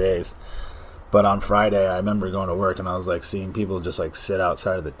handful of days. But on Friday, I remember going to work, and I was like seeing people just like sit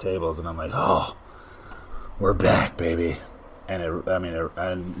outside of the tables, and I'm like, oh, we're back, baby. And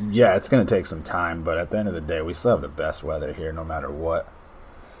it's going to take some time, but at the end of the day, we still have the best weather here, no matter what.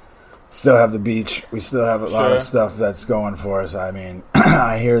 Still have the beach. We still have a lot of stuff that's going for us. I mean,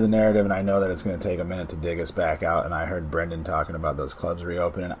 I hear the narrative, and I know that it's going to take a minute to dig us back out. And I heard Brendan talking about those clubs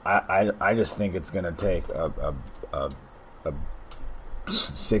reopening. I just think it's going to take a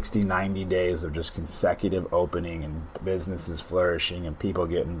 60, 90 days of just consecutive opening and businesses flourishing and people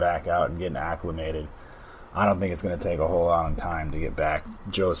getting back out and getting acclimated. I don't think it's going to take a whole long time to get back.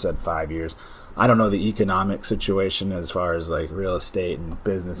 Joe said 5 years. I don't know the economic situation as far as like real estate and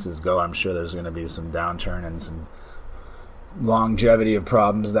businesses go. I'm sure there's going to be some downturn and some longevity of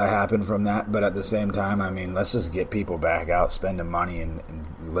problems that happen from that. But at the same time, I mean, let's just get people back out spending money and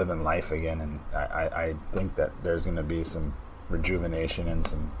living life again. And I think that there's going to be some rejuvenation and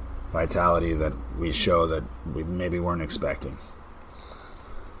some vitality that we show that we maybe weren't expecting.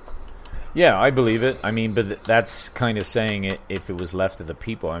 Yeah, I believe it. I mean, but that's kind of saying it if it was left to the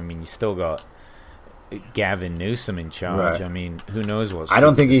people. I mean, you still got Gavin Newsom in charge. Right. I mean, who knows what? I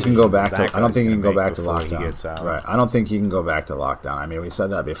don't think he can go back to. I I don't think he can go back to lockdown. lockdown. Right. I don't think he can go back to lockdown. I mean, we said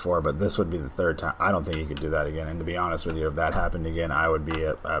that before, but this would be the third time. I don't think he could do that again. And to be honest with you, if that happened again, I would be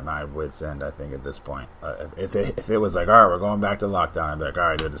at my wits' end. I think at this point, if it was like, all right, we're going back to lockdown, I'd be like, all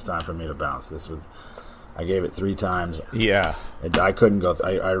right, dude, it's time for me to bounce. This was. I gave it 3 times. Yeah. I couldn't go.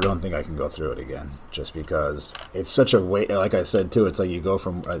 I don't think I can go through it again, just because it's such a way. Like I said too, it's like you go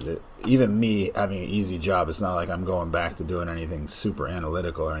from even me having an easy job. It's not like I'm going back to doing anything super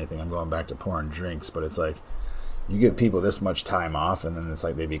analytical or anything. I'm going back to pouring drinks, but it's like you give people this much time off, and then it's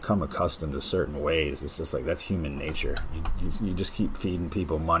like they become accustomed to certain ways. It's just like that's human nature. You just keep feeding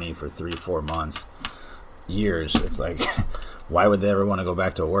people money for 3-4 months, years. It's like. Why would they ever want to go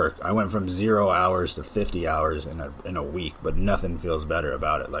back to work? I went from 0 hours to 50 hours in a week, but nothing feels better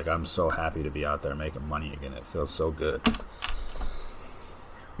about it. Like, I'm so happy to be out there making money again. It feels so good.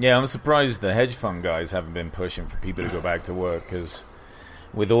 Yeah, I'm surprised the hedge fund guys haven't been pushing for people to go back to work, because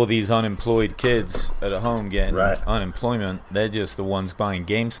with all these unemployed kids at home getting unemployment, they're just the ones buying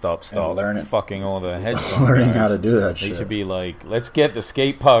GameStop stock, fucking all the hedge fund learning guys. How to do that shit. They should be like, let's get the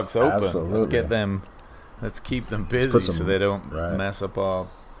skate parks open. Absolutely. Let's get them... Let's keep them busy so they don't mess up our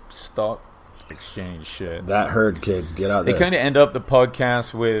stock exchange shit. That herd, kids, get out there. They kind of end up the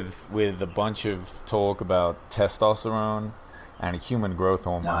podcast with a bunch of talk about testosterone and human growth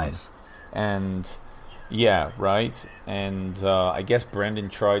hormone. Nice. And yeah, right. And I guess Brendan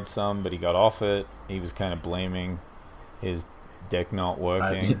tried some, but he got off it. He was kind of blaming his dick not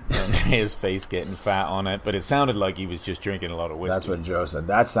working and his face getting fat on it, but it sounded like he was just drinking a lot of whiskey. That's what Joe said.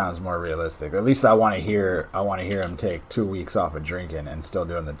 That sounds more realistic. At least I want to hear him take 2 weeks off of drinking and still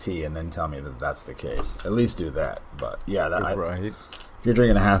doing the tea, and then tell me that that's the case. At least do that. But yeah, right. If you're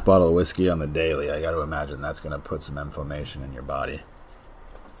drinking a half bottle of whiskey on the daily, I got to imagine that's going to put some inflammation in your body.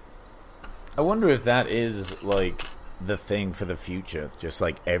 I wonder if that is like the thing for the future, just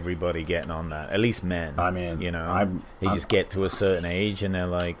like everybody getting on that, at least men. I mean, you know, they just get to a certain age and they're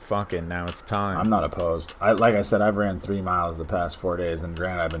like, fucking, now it's time. I'm not opposed. Like I said, I've ran 3 miles the past 4 days, and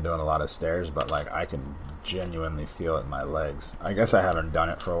granted, I've been doing a lot of stairs, but like I can genuinely feel it in my legs. I guess I haven't done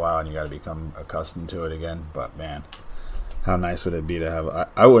it for a while, and you got to become accustomed to it again. But man, how nice would it be to have?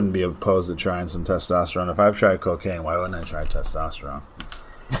 I wouldn't be opposed to trying some testosterone. If I've tried cocaine, why wouldn't I try testosterone?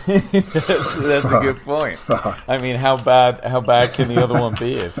 that's a good point. I mean, how bad can the other one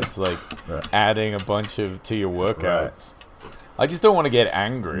be if it's like adding a bunch of to your workouts? I just don't want to get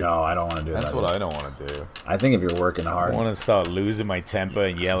angry. No, I don't want to do that. That's what I don't want to do. I think if you're working hard, I want to start losing my temper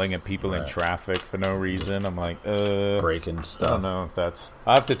and yelling at people in traffic for no reason. I'm like, breaking stuff. I don't know if that's.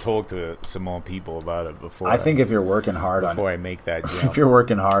 I have to talk to some more people about it before. I think if you're working hard before I make that jump. If you're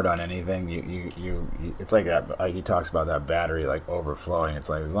working hard on anything, you it's like that. Like he talks about that battery like overflowing. It's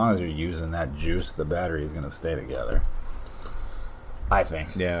like as long as you're using that juice, the battery is going to stay together. I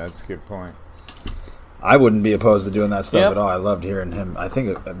think. Yeah, that's a good point. I wouldn't be opposed to doing that stuff at all. I loved hearing him. I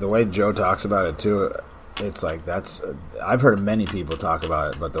think the way Joe talks about it too, it's like that's. I've heard many people talk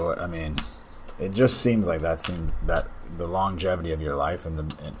about it, but it just seems like that the longevity of your life,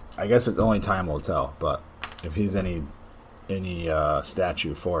 and I guess only time will tell. But if he's any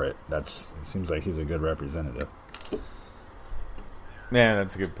statue for it, it seems like he's a good representative. Yeah,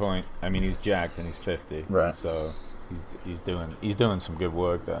 that's a good point. I mean, he's jacked and he's 50, right? So he's doing some good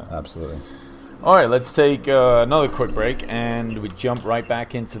work there. Absolutely. All right, let's take another quick break, and we jump right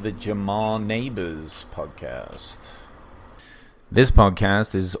back into the Jamal Neighbors podcast. This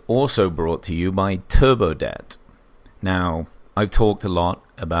podcast is also brought to you by Turbo Debt. Now, I've talked a lot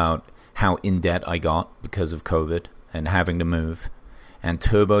about how in debt I got because of COVID and having to move, and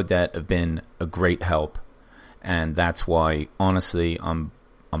Turbo Debt have been a great help, and that's why, honestly, I'm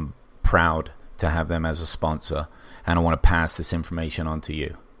proud to have them as a sponsor, and I want to pass this information on to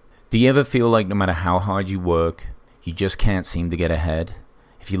you. Do you ever feel like no matter how hard you work, you just can't seem to get ahead?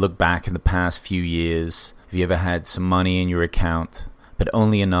 If you look back in the past few years, have you ever had some money in your account, but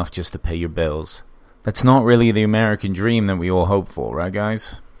only enough just to pay your bills? That's not really the American dream that we all hope for, right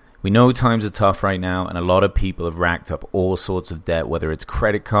guys? We know times are tough right now, and a lot of people have racked up all sorts of debt, whether it's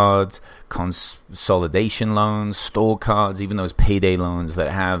credit cards, consolidation loans, store cards, even those payday loans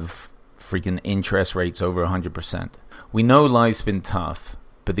that have freaking interest rates over 100%. We know life's been tough.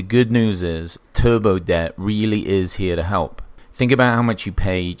 But the good news is, Turbo Debt really is here to help. Think about how much you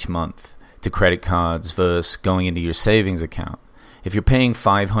pay each month to credit cards versus going into your savings account. If you're paying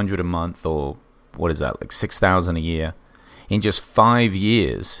 $500 a month, or what is that, like $6,000 a year, in just 5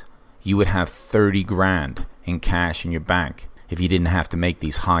 years, you would have $30,000 in cash in your bank. if you didn't have to make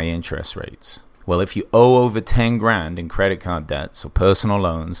these high interest rates? Well, if you owe over 10 grand in credit card debts or personal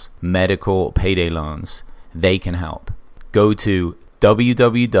loans, medical or payday loans, they can help. Go to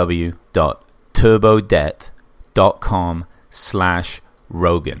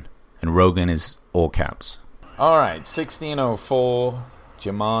www.turbodebt.com/Rogan. And Rogan is all caps. All right, 1604,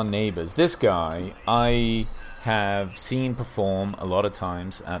 Jamar Neighbors. This guy I have seen perform a lot of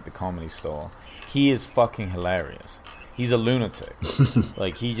times at the Comedy Store. He is fucking hilarious. He's a lunatic.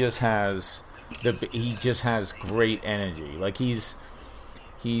 Like, he just has great energy. Like, he's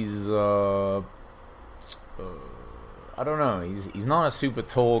I don't know. He's not a super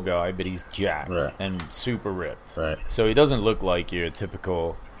tall guy, but he's jacked and super ripped. Right. So he doesn't look like your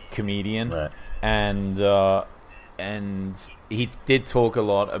typical comedian. Right. And he did talk a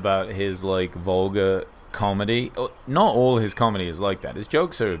lot about his like vulgar comedy. Not all his comedy is like that. His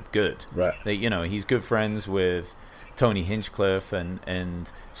jokes are good. Right. He's good friends with Tony Hinchcliffe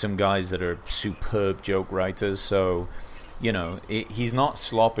and some guys that are superb joke writers. So, he's not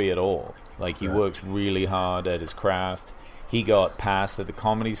sloppy at all. Like, he works really hard at his craft. He got passed at the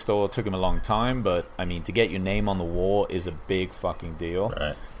Comedy Store. It took him a long time, but, I mean, to get your name on the wall is a big fucking deal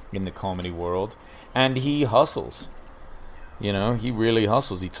in the comedy world. And he hustles. He really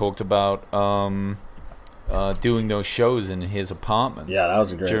hustles. He talked about doing those shows in his apartment. Yeah, that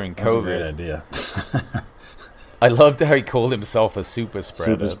was during that was COVID. a great idea. I loved how he called himself a super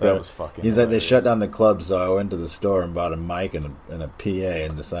spreader. That was fucking He's hilarious. like, they shut down the club, so I went to the store and bought a mic and a PA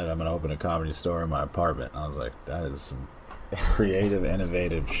and decided I'm going to open a comedy store in my apartment. And I was like, that is some creative,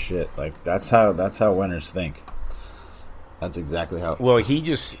 innovative shit. Like, that's how winners think. That's exactly how... Well, he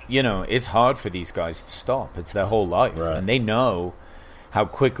just, it's hard for these guys to stop. It's their whole life. Right. And they know how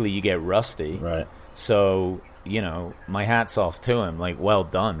quickly you get rusty. Right. So... my hat's off to him. Like, well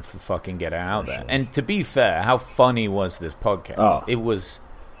done for fucking getting out there. And to be fair, how funny was this podcast? Oh. It was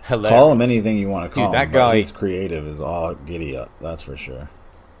hilarious. Call him anything you want to call him. That guy, he's creative as all giddy up. That's for sure.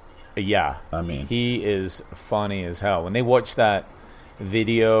 Yeah. I mean, he is funny as hell. When they watched that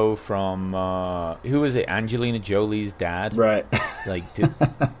video from, who was it? Angelina Jolie's dad? Right. Like,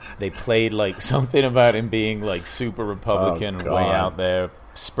 they played, like, something about him being, like, super Republican and way out there,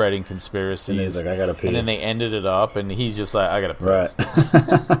 spreading conspiracies. And he's like, I gotta pee. And then they ended it up, and he's just like, I gotta piss. Right.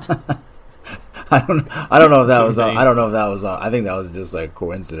 I don't know if that was on. I don't know if that was on. I think that was just like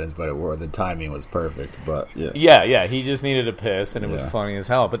coincidence, but the timing was perfect. But yeah. He just needed a piss, and it was funny as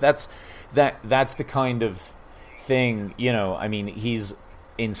hell. But that's the kind of thing, I mean, he's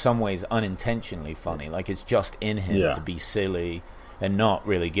in some ways unintentionally funny. Like, it's just in him to be silly and not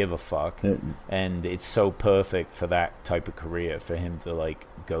really give a fuck. And it's so perfect for that type of career, for him to, like,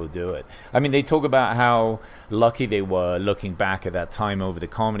 go do it. I mean, they talk about how lucky they were looking back at that time over the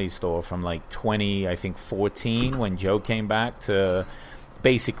Comedy Store from, like, 2014 when Joe came back to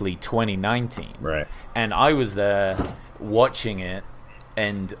basically 2019. Right. And I was there watching it,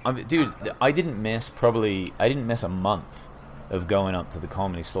 and, dude, I didn't miss a month of going up to the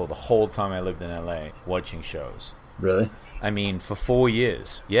Comedy Store the whole time I lived in LA watching shows. Really? I mean, for 4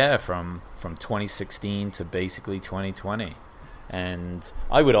 years. Yeah, from 2016 to basically 2020. And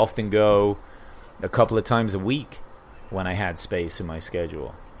I would often go a couple of times a week when I had space in my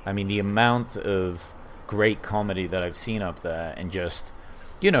schedule. I mean, the amount of great comedy that I've seen up there, and just,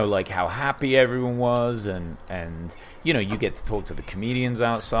 like how happy everyone was, and you get to talk to the comedians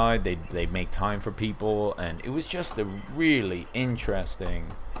outside. They make time for people, and it was just a really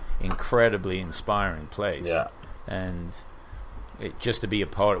interesting, incredibly inspiring place. Yeah. And just to be a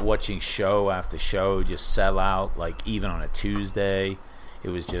part of watching show after show just sell out, like, even on a Tuesday, it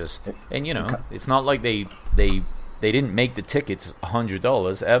was just, and it's not like they didn't make the tickets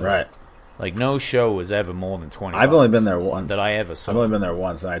 $100 ever. Right. Like, no show was ever more than $20. I've only been there once. That I ever saw. I've only been there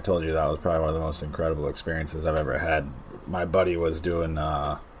once, and I told you that was probably one of the most incredible experiences I've ever had. My buddy was doing,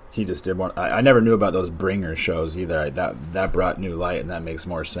 he just did one. I never knew about those bringer shows either. That brought new light, and that makes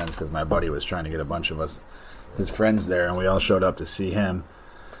more sense because my buddy was trying to get a bunch of us, his friends, there, and we all showed up to see him.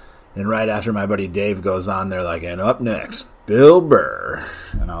 And right after my buddy Dave goes on, they're like, and up next, Bill Burr.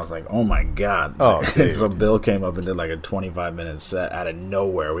 And I was like, oh my God. Oh, so Bill came up and did like a 25-minute set out of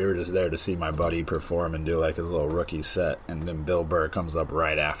nowhere. We were just there to see my buddy perform and do like his little rookie set. And then Bill Burr comes up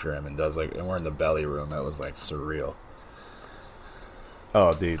right after him and does like, and we're in the belly room. It was like surreal.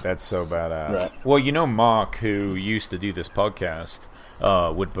 Oh, dude, that's so badass. Right. Well, Mark, who used to do this podcast,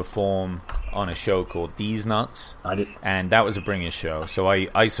 would perform on a show called These Nuts. I did. And that was a bringer show. So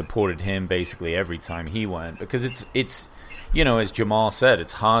I supported him basically every time he went, because it's as Jamal said,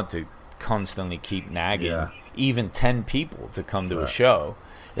 it's hard to constantly keep nagging even 10 people to come to a show,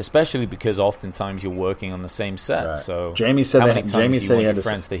 especially because oftentimes you're working on the same set. Right. So Jamie said how that, many times Jamie do you said want he had your to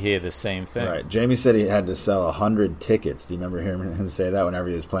friends to hear the same thing? Right. Jamie said he had to sell 100 tickets. Do you remember hearing him say that whenever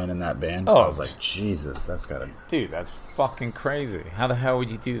he was playing in that band? Oh. I was like, Jesus, that's gotta... Dude, that's fucking crazy. How the hell would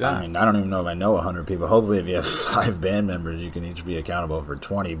you do that? I mean, I don't even know if I know 100 people. Hopefully, if you have 5 band members, you can each be accountable for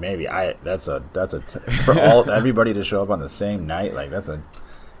 20. Maybe for everybody to show up on the same night. Like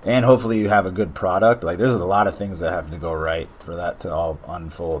and hopefully you have a good product. Like there's a lot of things that have to go right for that to all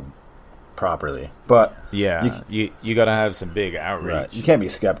unfold properly. But yeah, you got to have some big outreach. Right. You can't be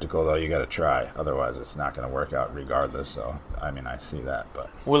skeptical though. You got to try. Otherwise, it's not going to work out regardless. So I mean, I see that,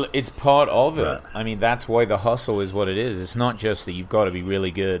 but well, it's part of it. Right. I mean, that's why the hustle is what it is. It's not just that you've got to be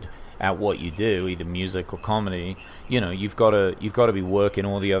really good at what you do, either music or comedy. You know, you've got to be working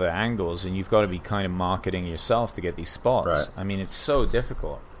all the other angles, and you've got to be kind of marketing yourself to get these spots. Right. I mean, it's so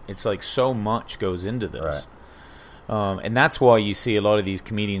difficult. It's like so much goes into this. Right. And that's why you see a lot of these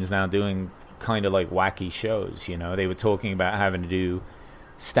comedians now doing kind of like wacky shows. You know, they were talking about having to do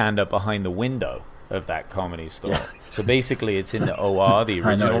stand up behind the window of that comedy store. Yeah. So basically, it's in the OR, the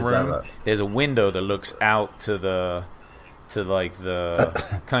original room. There's a window that looks out to the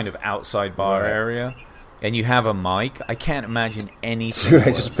kind of outside bar area, and you have a mic. I can't imagine anything. Dude,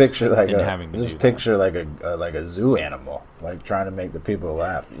 I just picture like a zoo animal, like trying to make the people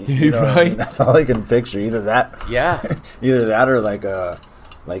laugh. You know right? I mean? That's all I can picture. Either that, either that, or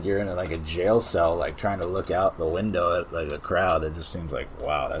like you're in a jail cell, like trying to look out the window at like a crowd. It just seems like,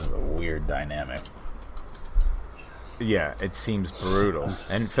 wow, that's a weird dynamic. Yeah, it seems brutal,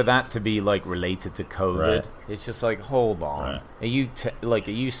 and for that to be like related to COVID, it's just like, hold on, are you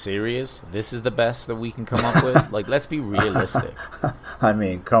serious? This is the best that we can come up with? Like, let's be realistic. I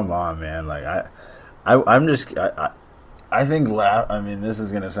mean, come on, man. Like, I think I mean, this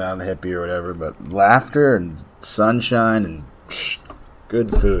is gonna sound hippie or whatever, but laughter and sunshine and good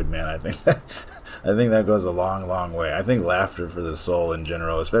food, man. I think that goes a long, long way. I think laughter for the soul in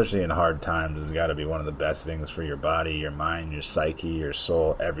general, especially in hard times, has got to be one of the best things for your body, your mind, your psyche, your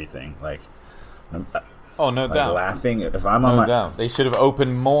soul, everything. Like, no doubt. Laughing. If I'm on doubt. They should have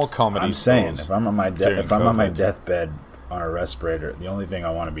opened more comedy. I'm saying, if I'm on my deathbed on a respirator, the only thing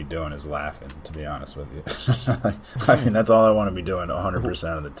I want to be doing is laughing. To be honest with you, I mean, that's all I want to be doing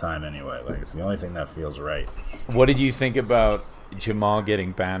 100% of the time anyway. Like, it's the only thing that feels right. What did you think about Jamal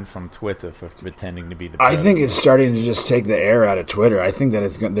getting banned from Twitter for pretending to be the president? I think it's starting to just take the air out of Twitter. I think that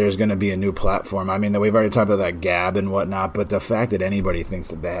there's going to be a new platform. I mean, we've already talked about that Gab and whatnot, but the fact that anybody thinks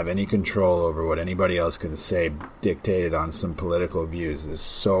that they have any control over what anybody else can say dictated on some political views is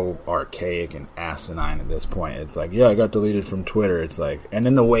so archaic and asinine at this point. It's like, yeah, I got deleted from Twitter. It's like, and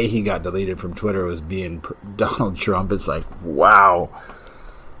then the way he got deleted from Twitter was being Donald Trump. It's like, wow.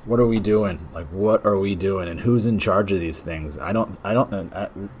 What are we doing? Like, what are we doing? And who's in charge of these things? Because,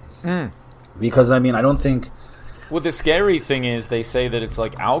 I mean, I don't think... Well, the scary thing is they say that it's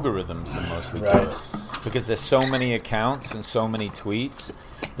like algorithms that mostly do it. Because there's so many accounts and so many tweets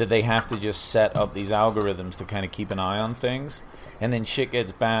that they have to just set up these algorithms to kind of keep an eye on things. And then shit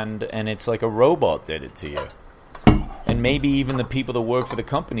gets banned and it's like a robot did it to you. And maybe even the people that work for the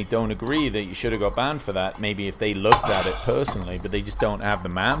company don't agree that you should have got banned for that. Maybe if they looked at it personally, but they just don't have the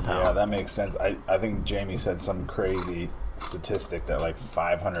manpower. Yeah, that makes sense. I think Jamie said some crazy statistic that like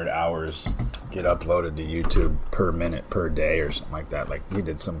 500 hours get uploaded to YouTube per minute per day or something like that. Like, he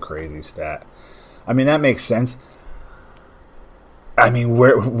did some crazy stat. I mean, that makes sense. I mean,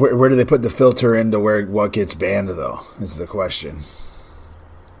 where do they put the filter into what gets banned though? Is the question.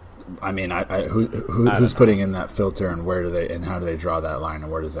 I mean, who's putting in that filter, and how do they draw that line,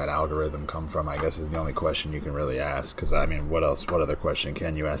 and where does that algorithm come from? I guess is the only question you can really ask. Because I mean, what other question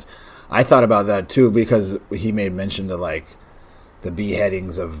can you ask? I thought about that too, because he made mention to like the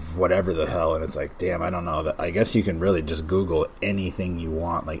beheadings of whatever the hell, and it's like, damn, I don't know. I guess you can really just Google anything you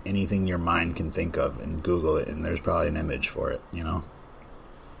want, like anything your mind can think of, and Google it, and there's probably an image for it, you know.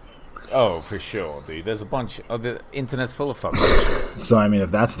 Oh, for sure, dude. There's a bunch of the internet's full of fucking shit. So, I mean, if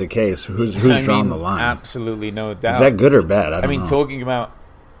that's the case, who's drawing the line? Absolutely no doubt. Is that good or bad? I mean, talking about...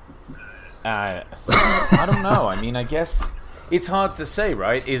 I don't know. I mean, I guess it's hard to say,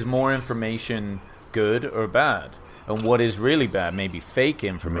 right? Is more information good or bad? And what is really bad? Maybe fake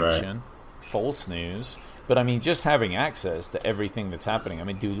information, false news. But, I mean, just having access to everything that's happening. I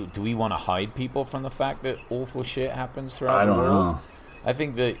mean, do we want to hide people from the fact that awful shit happens throughout the world? I don't know. I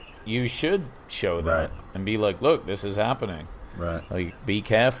think that you should show that and be like, look, this is happening. Right. Like, be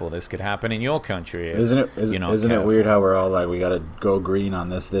careful. This could happen in your country. Isn't it weird how we're all like, we got to go green on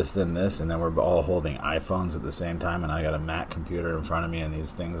this, then this, and then we're all holding iPhones at the same time, and I got a Mac computer in front of me, and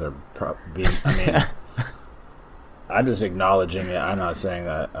these things are I'm just acknowledging it. I'm not saying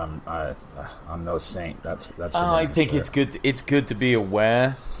that I'm no saint. That's. I think it's good. It's good to be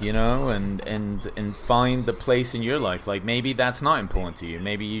aware, and find the place in your life. Like maybe that's not important to you.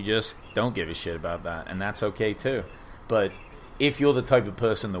 Maybe you just don't give a shit about that, and that's okay too. But if you're the type of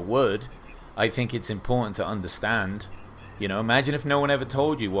person that would, I think it's important to understand. Imagine if no one ever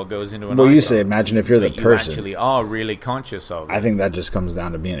told you what goes into an Well, iPhone, you say imagine if you're the person. You actually are really conscious of it. I think that just comes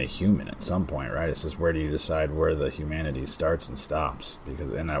down to being a human at some point, right? It's just where do you decide where the humanity starts and stops?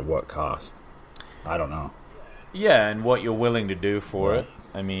 And at what cost? I don't know. Yeah, and what you're willing to do for it.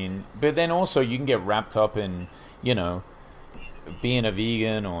 I mean, but then also you can get wrapped up in, being a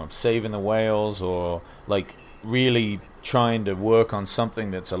vegan or saving the whales or like really trying to work on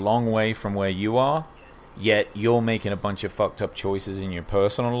something that's a long way from where you are. Yet you're making a bunch of fucked up choices in your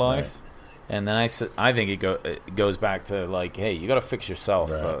personal life, and then I think it goes back to like, hey, you got to fix yourself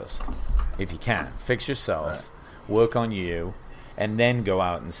first, if you can. Fix yourself, work on you, and then go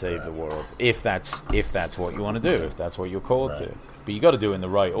out and save the world. If that's what you want to do, if that's what you're called to. But you got to do it in the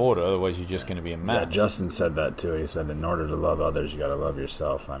right order, otherwise you're just going to be a mess. Yeah, Justin said that too. He said, in order to love others, you got to love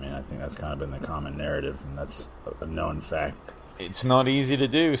yourself. I mean, I think that's kind of been the common narrative, and that's a known fact. It's not easy to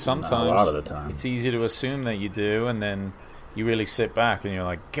do sometimes. Not a lot of the time. It's easy to assume that you do, and then you really sit back and you're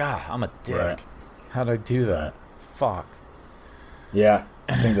like, God, I'm a dick. Right. How'd I do that? Fuck. Yeah,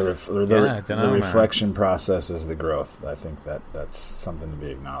 I think the know, reflection process is the growth. I think that's something to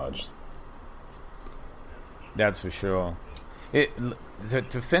be acknowledged. That's for sure.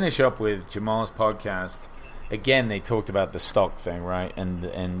 To finish up with Jamal's podcast, again, they talked about the stock thing, right?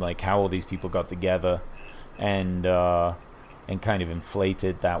 And like how all these people got together and kind of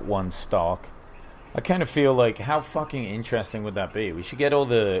inflated that one stock. I kind of feel like, how fucking interesting would that be? We should get all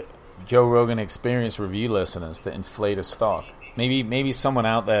the Joe Rogan Experience review listeners to inflate a stock. Maybe someone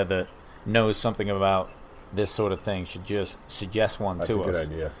out there that knows something about this sort of thing should just suggest one to us. That's a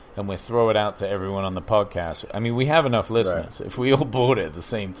good idea. And we'll throw it out to everyone on the podcast. I mean, we have enough listeners. Right. If we all bought it at the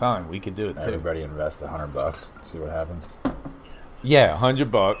same time, we could do it too. Everybody invest $100, see what happens. Yeah,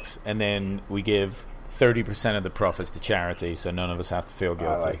 $100, and then we give 30% of the profits to charity, so none of us have to feel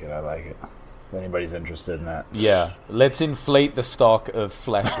guilty. I like it. If anybody's interested in that. Yeah. Let's inflate the stock of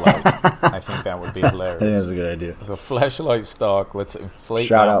Fleshlight. I think that would be hilarious. I think that's a good idea. The Fleshlight stock, let's inflate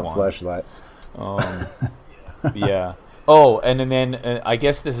Shout that out one. Fleshlight. Yeah. Oh, and then I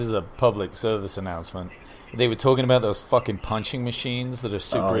guess this is a public service announcement. They were talking about those fucking punching machines that are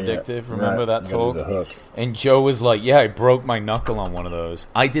super addictive. Remember that talk? The hook. And Joe was like, yeah, I broke my knuckle on one of those.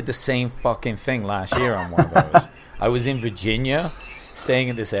 I did the same fucking thing last year on one of those. I was in Virginia, staying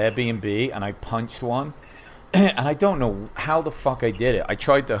at this Airbnb, and I punched one. And I don't know how the fuck I did it. I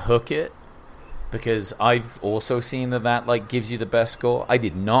tried to hook it, because I've also seen that like gives you the best score. I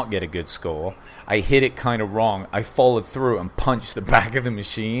did not get a good score. I hit it kind of wrong. I followed through and punched the back of the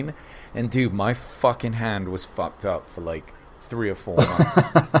machine. And dude, my fucking hand was fucked up for like 3 or 4 months.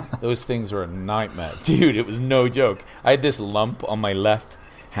 Those things were a nightmare. Dude, it was no joke. I had this lump on my left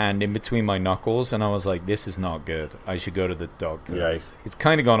hand in between my knuckles, and I was like, this is not good. I should go to the doctor. Yikes. It's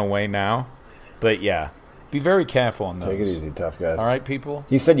kind of gone away now. But yeah, be very careful on those. Take it easy, tough guys. All right, people?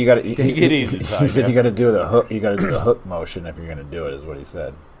 He said you got to take it easy. He said you got to do the hook. You got to do the hook motion if you're going to do it, is what he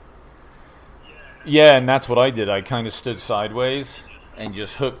said. Yeah, and that's what I did. I kind of stood sideways and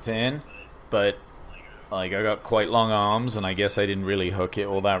just hooked in, but like I got quite long arms, and I guess I didn't really hook it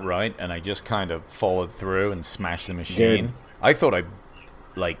all that right, and I just kind of followed through and smashed the machine. Dude. I thought I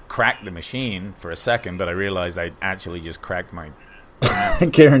like cracked the machine for a second, but I realized I actually just cracked my.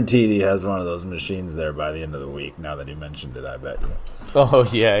 Guaranteed he has one of those machines there by the end of the week. Now that he mentioned it, I bet you. Oh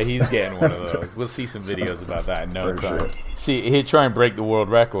yeah, he's getting one of those. We'll see some videos about that in no time. Sure. See, he'll try and break the world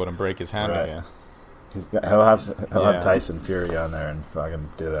record and break his hand again. He'll have Tyson Fury on there and fucking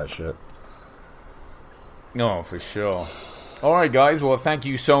do that shit. No, for sure. All right, guys. Well, thank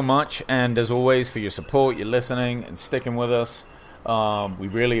you so much, and as always, for your support, your listening, and sticking with us. We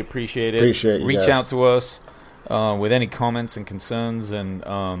really appreciate it. Reach out to us with any comments and concerns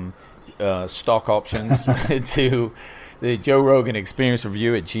and stock options to the Joe Rogan Experience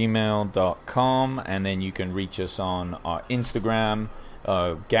Review at gmail.com, and then you can reach us on our Instagram.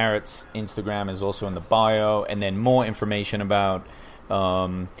 Garrett's Instagram is also in the bio, and then more information about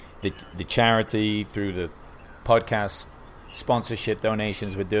the charity through the podcast sponsorship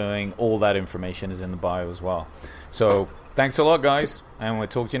donations we're doing. All that information is in the bio as well. So thanks a lot, guys, and we'll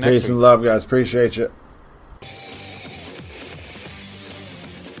talk to you next week. Peace and love, guys. Appreciate you.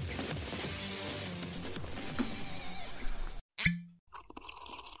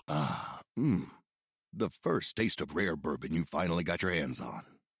 The first taste of rare bourbon you finally got your hands on.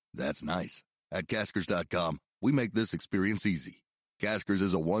 That's nice. At Caskers.com, We make this experience easy. Caskers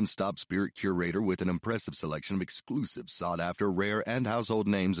is a one-stop spirit curator with an impressive selection of exclusive, sought-after, rare, and household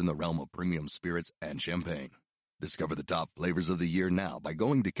names in the realm of premium spirits and champagne. Discover the top flavors of the year now by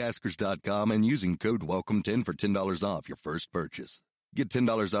going to Caskers.com and using code WELCOME10 for $10 off your first purchase. Get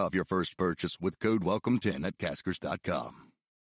 $10 off your first purchase with code WELCOME10 at Caskers.com.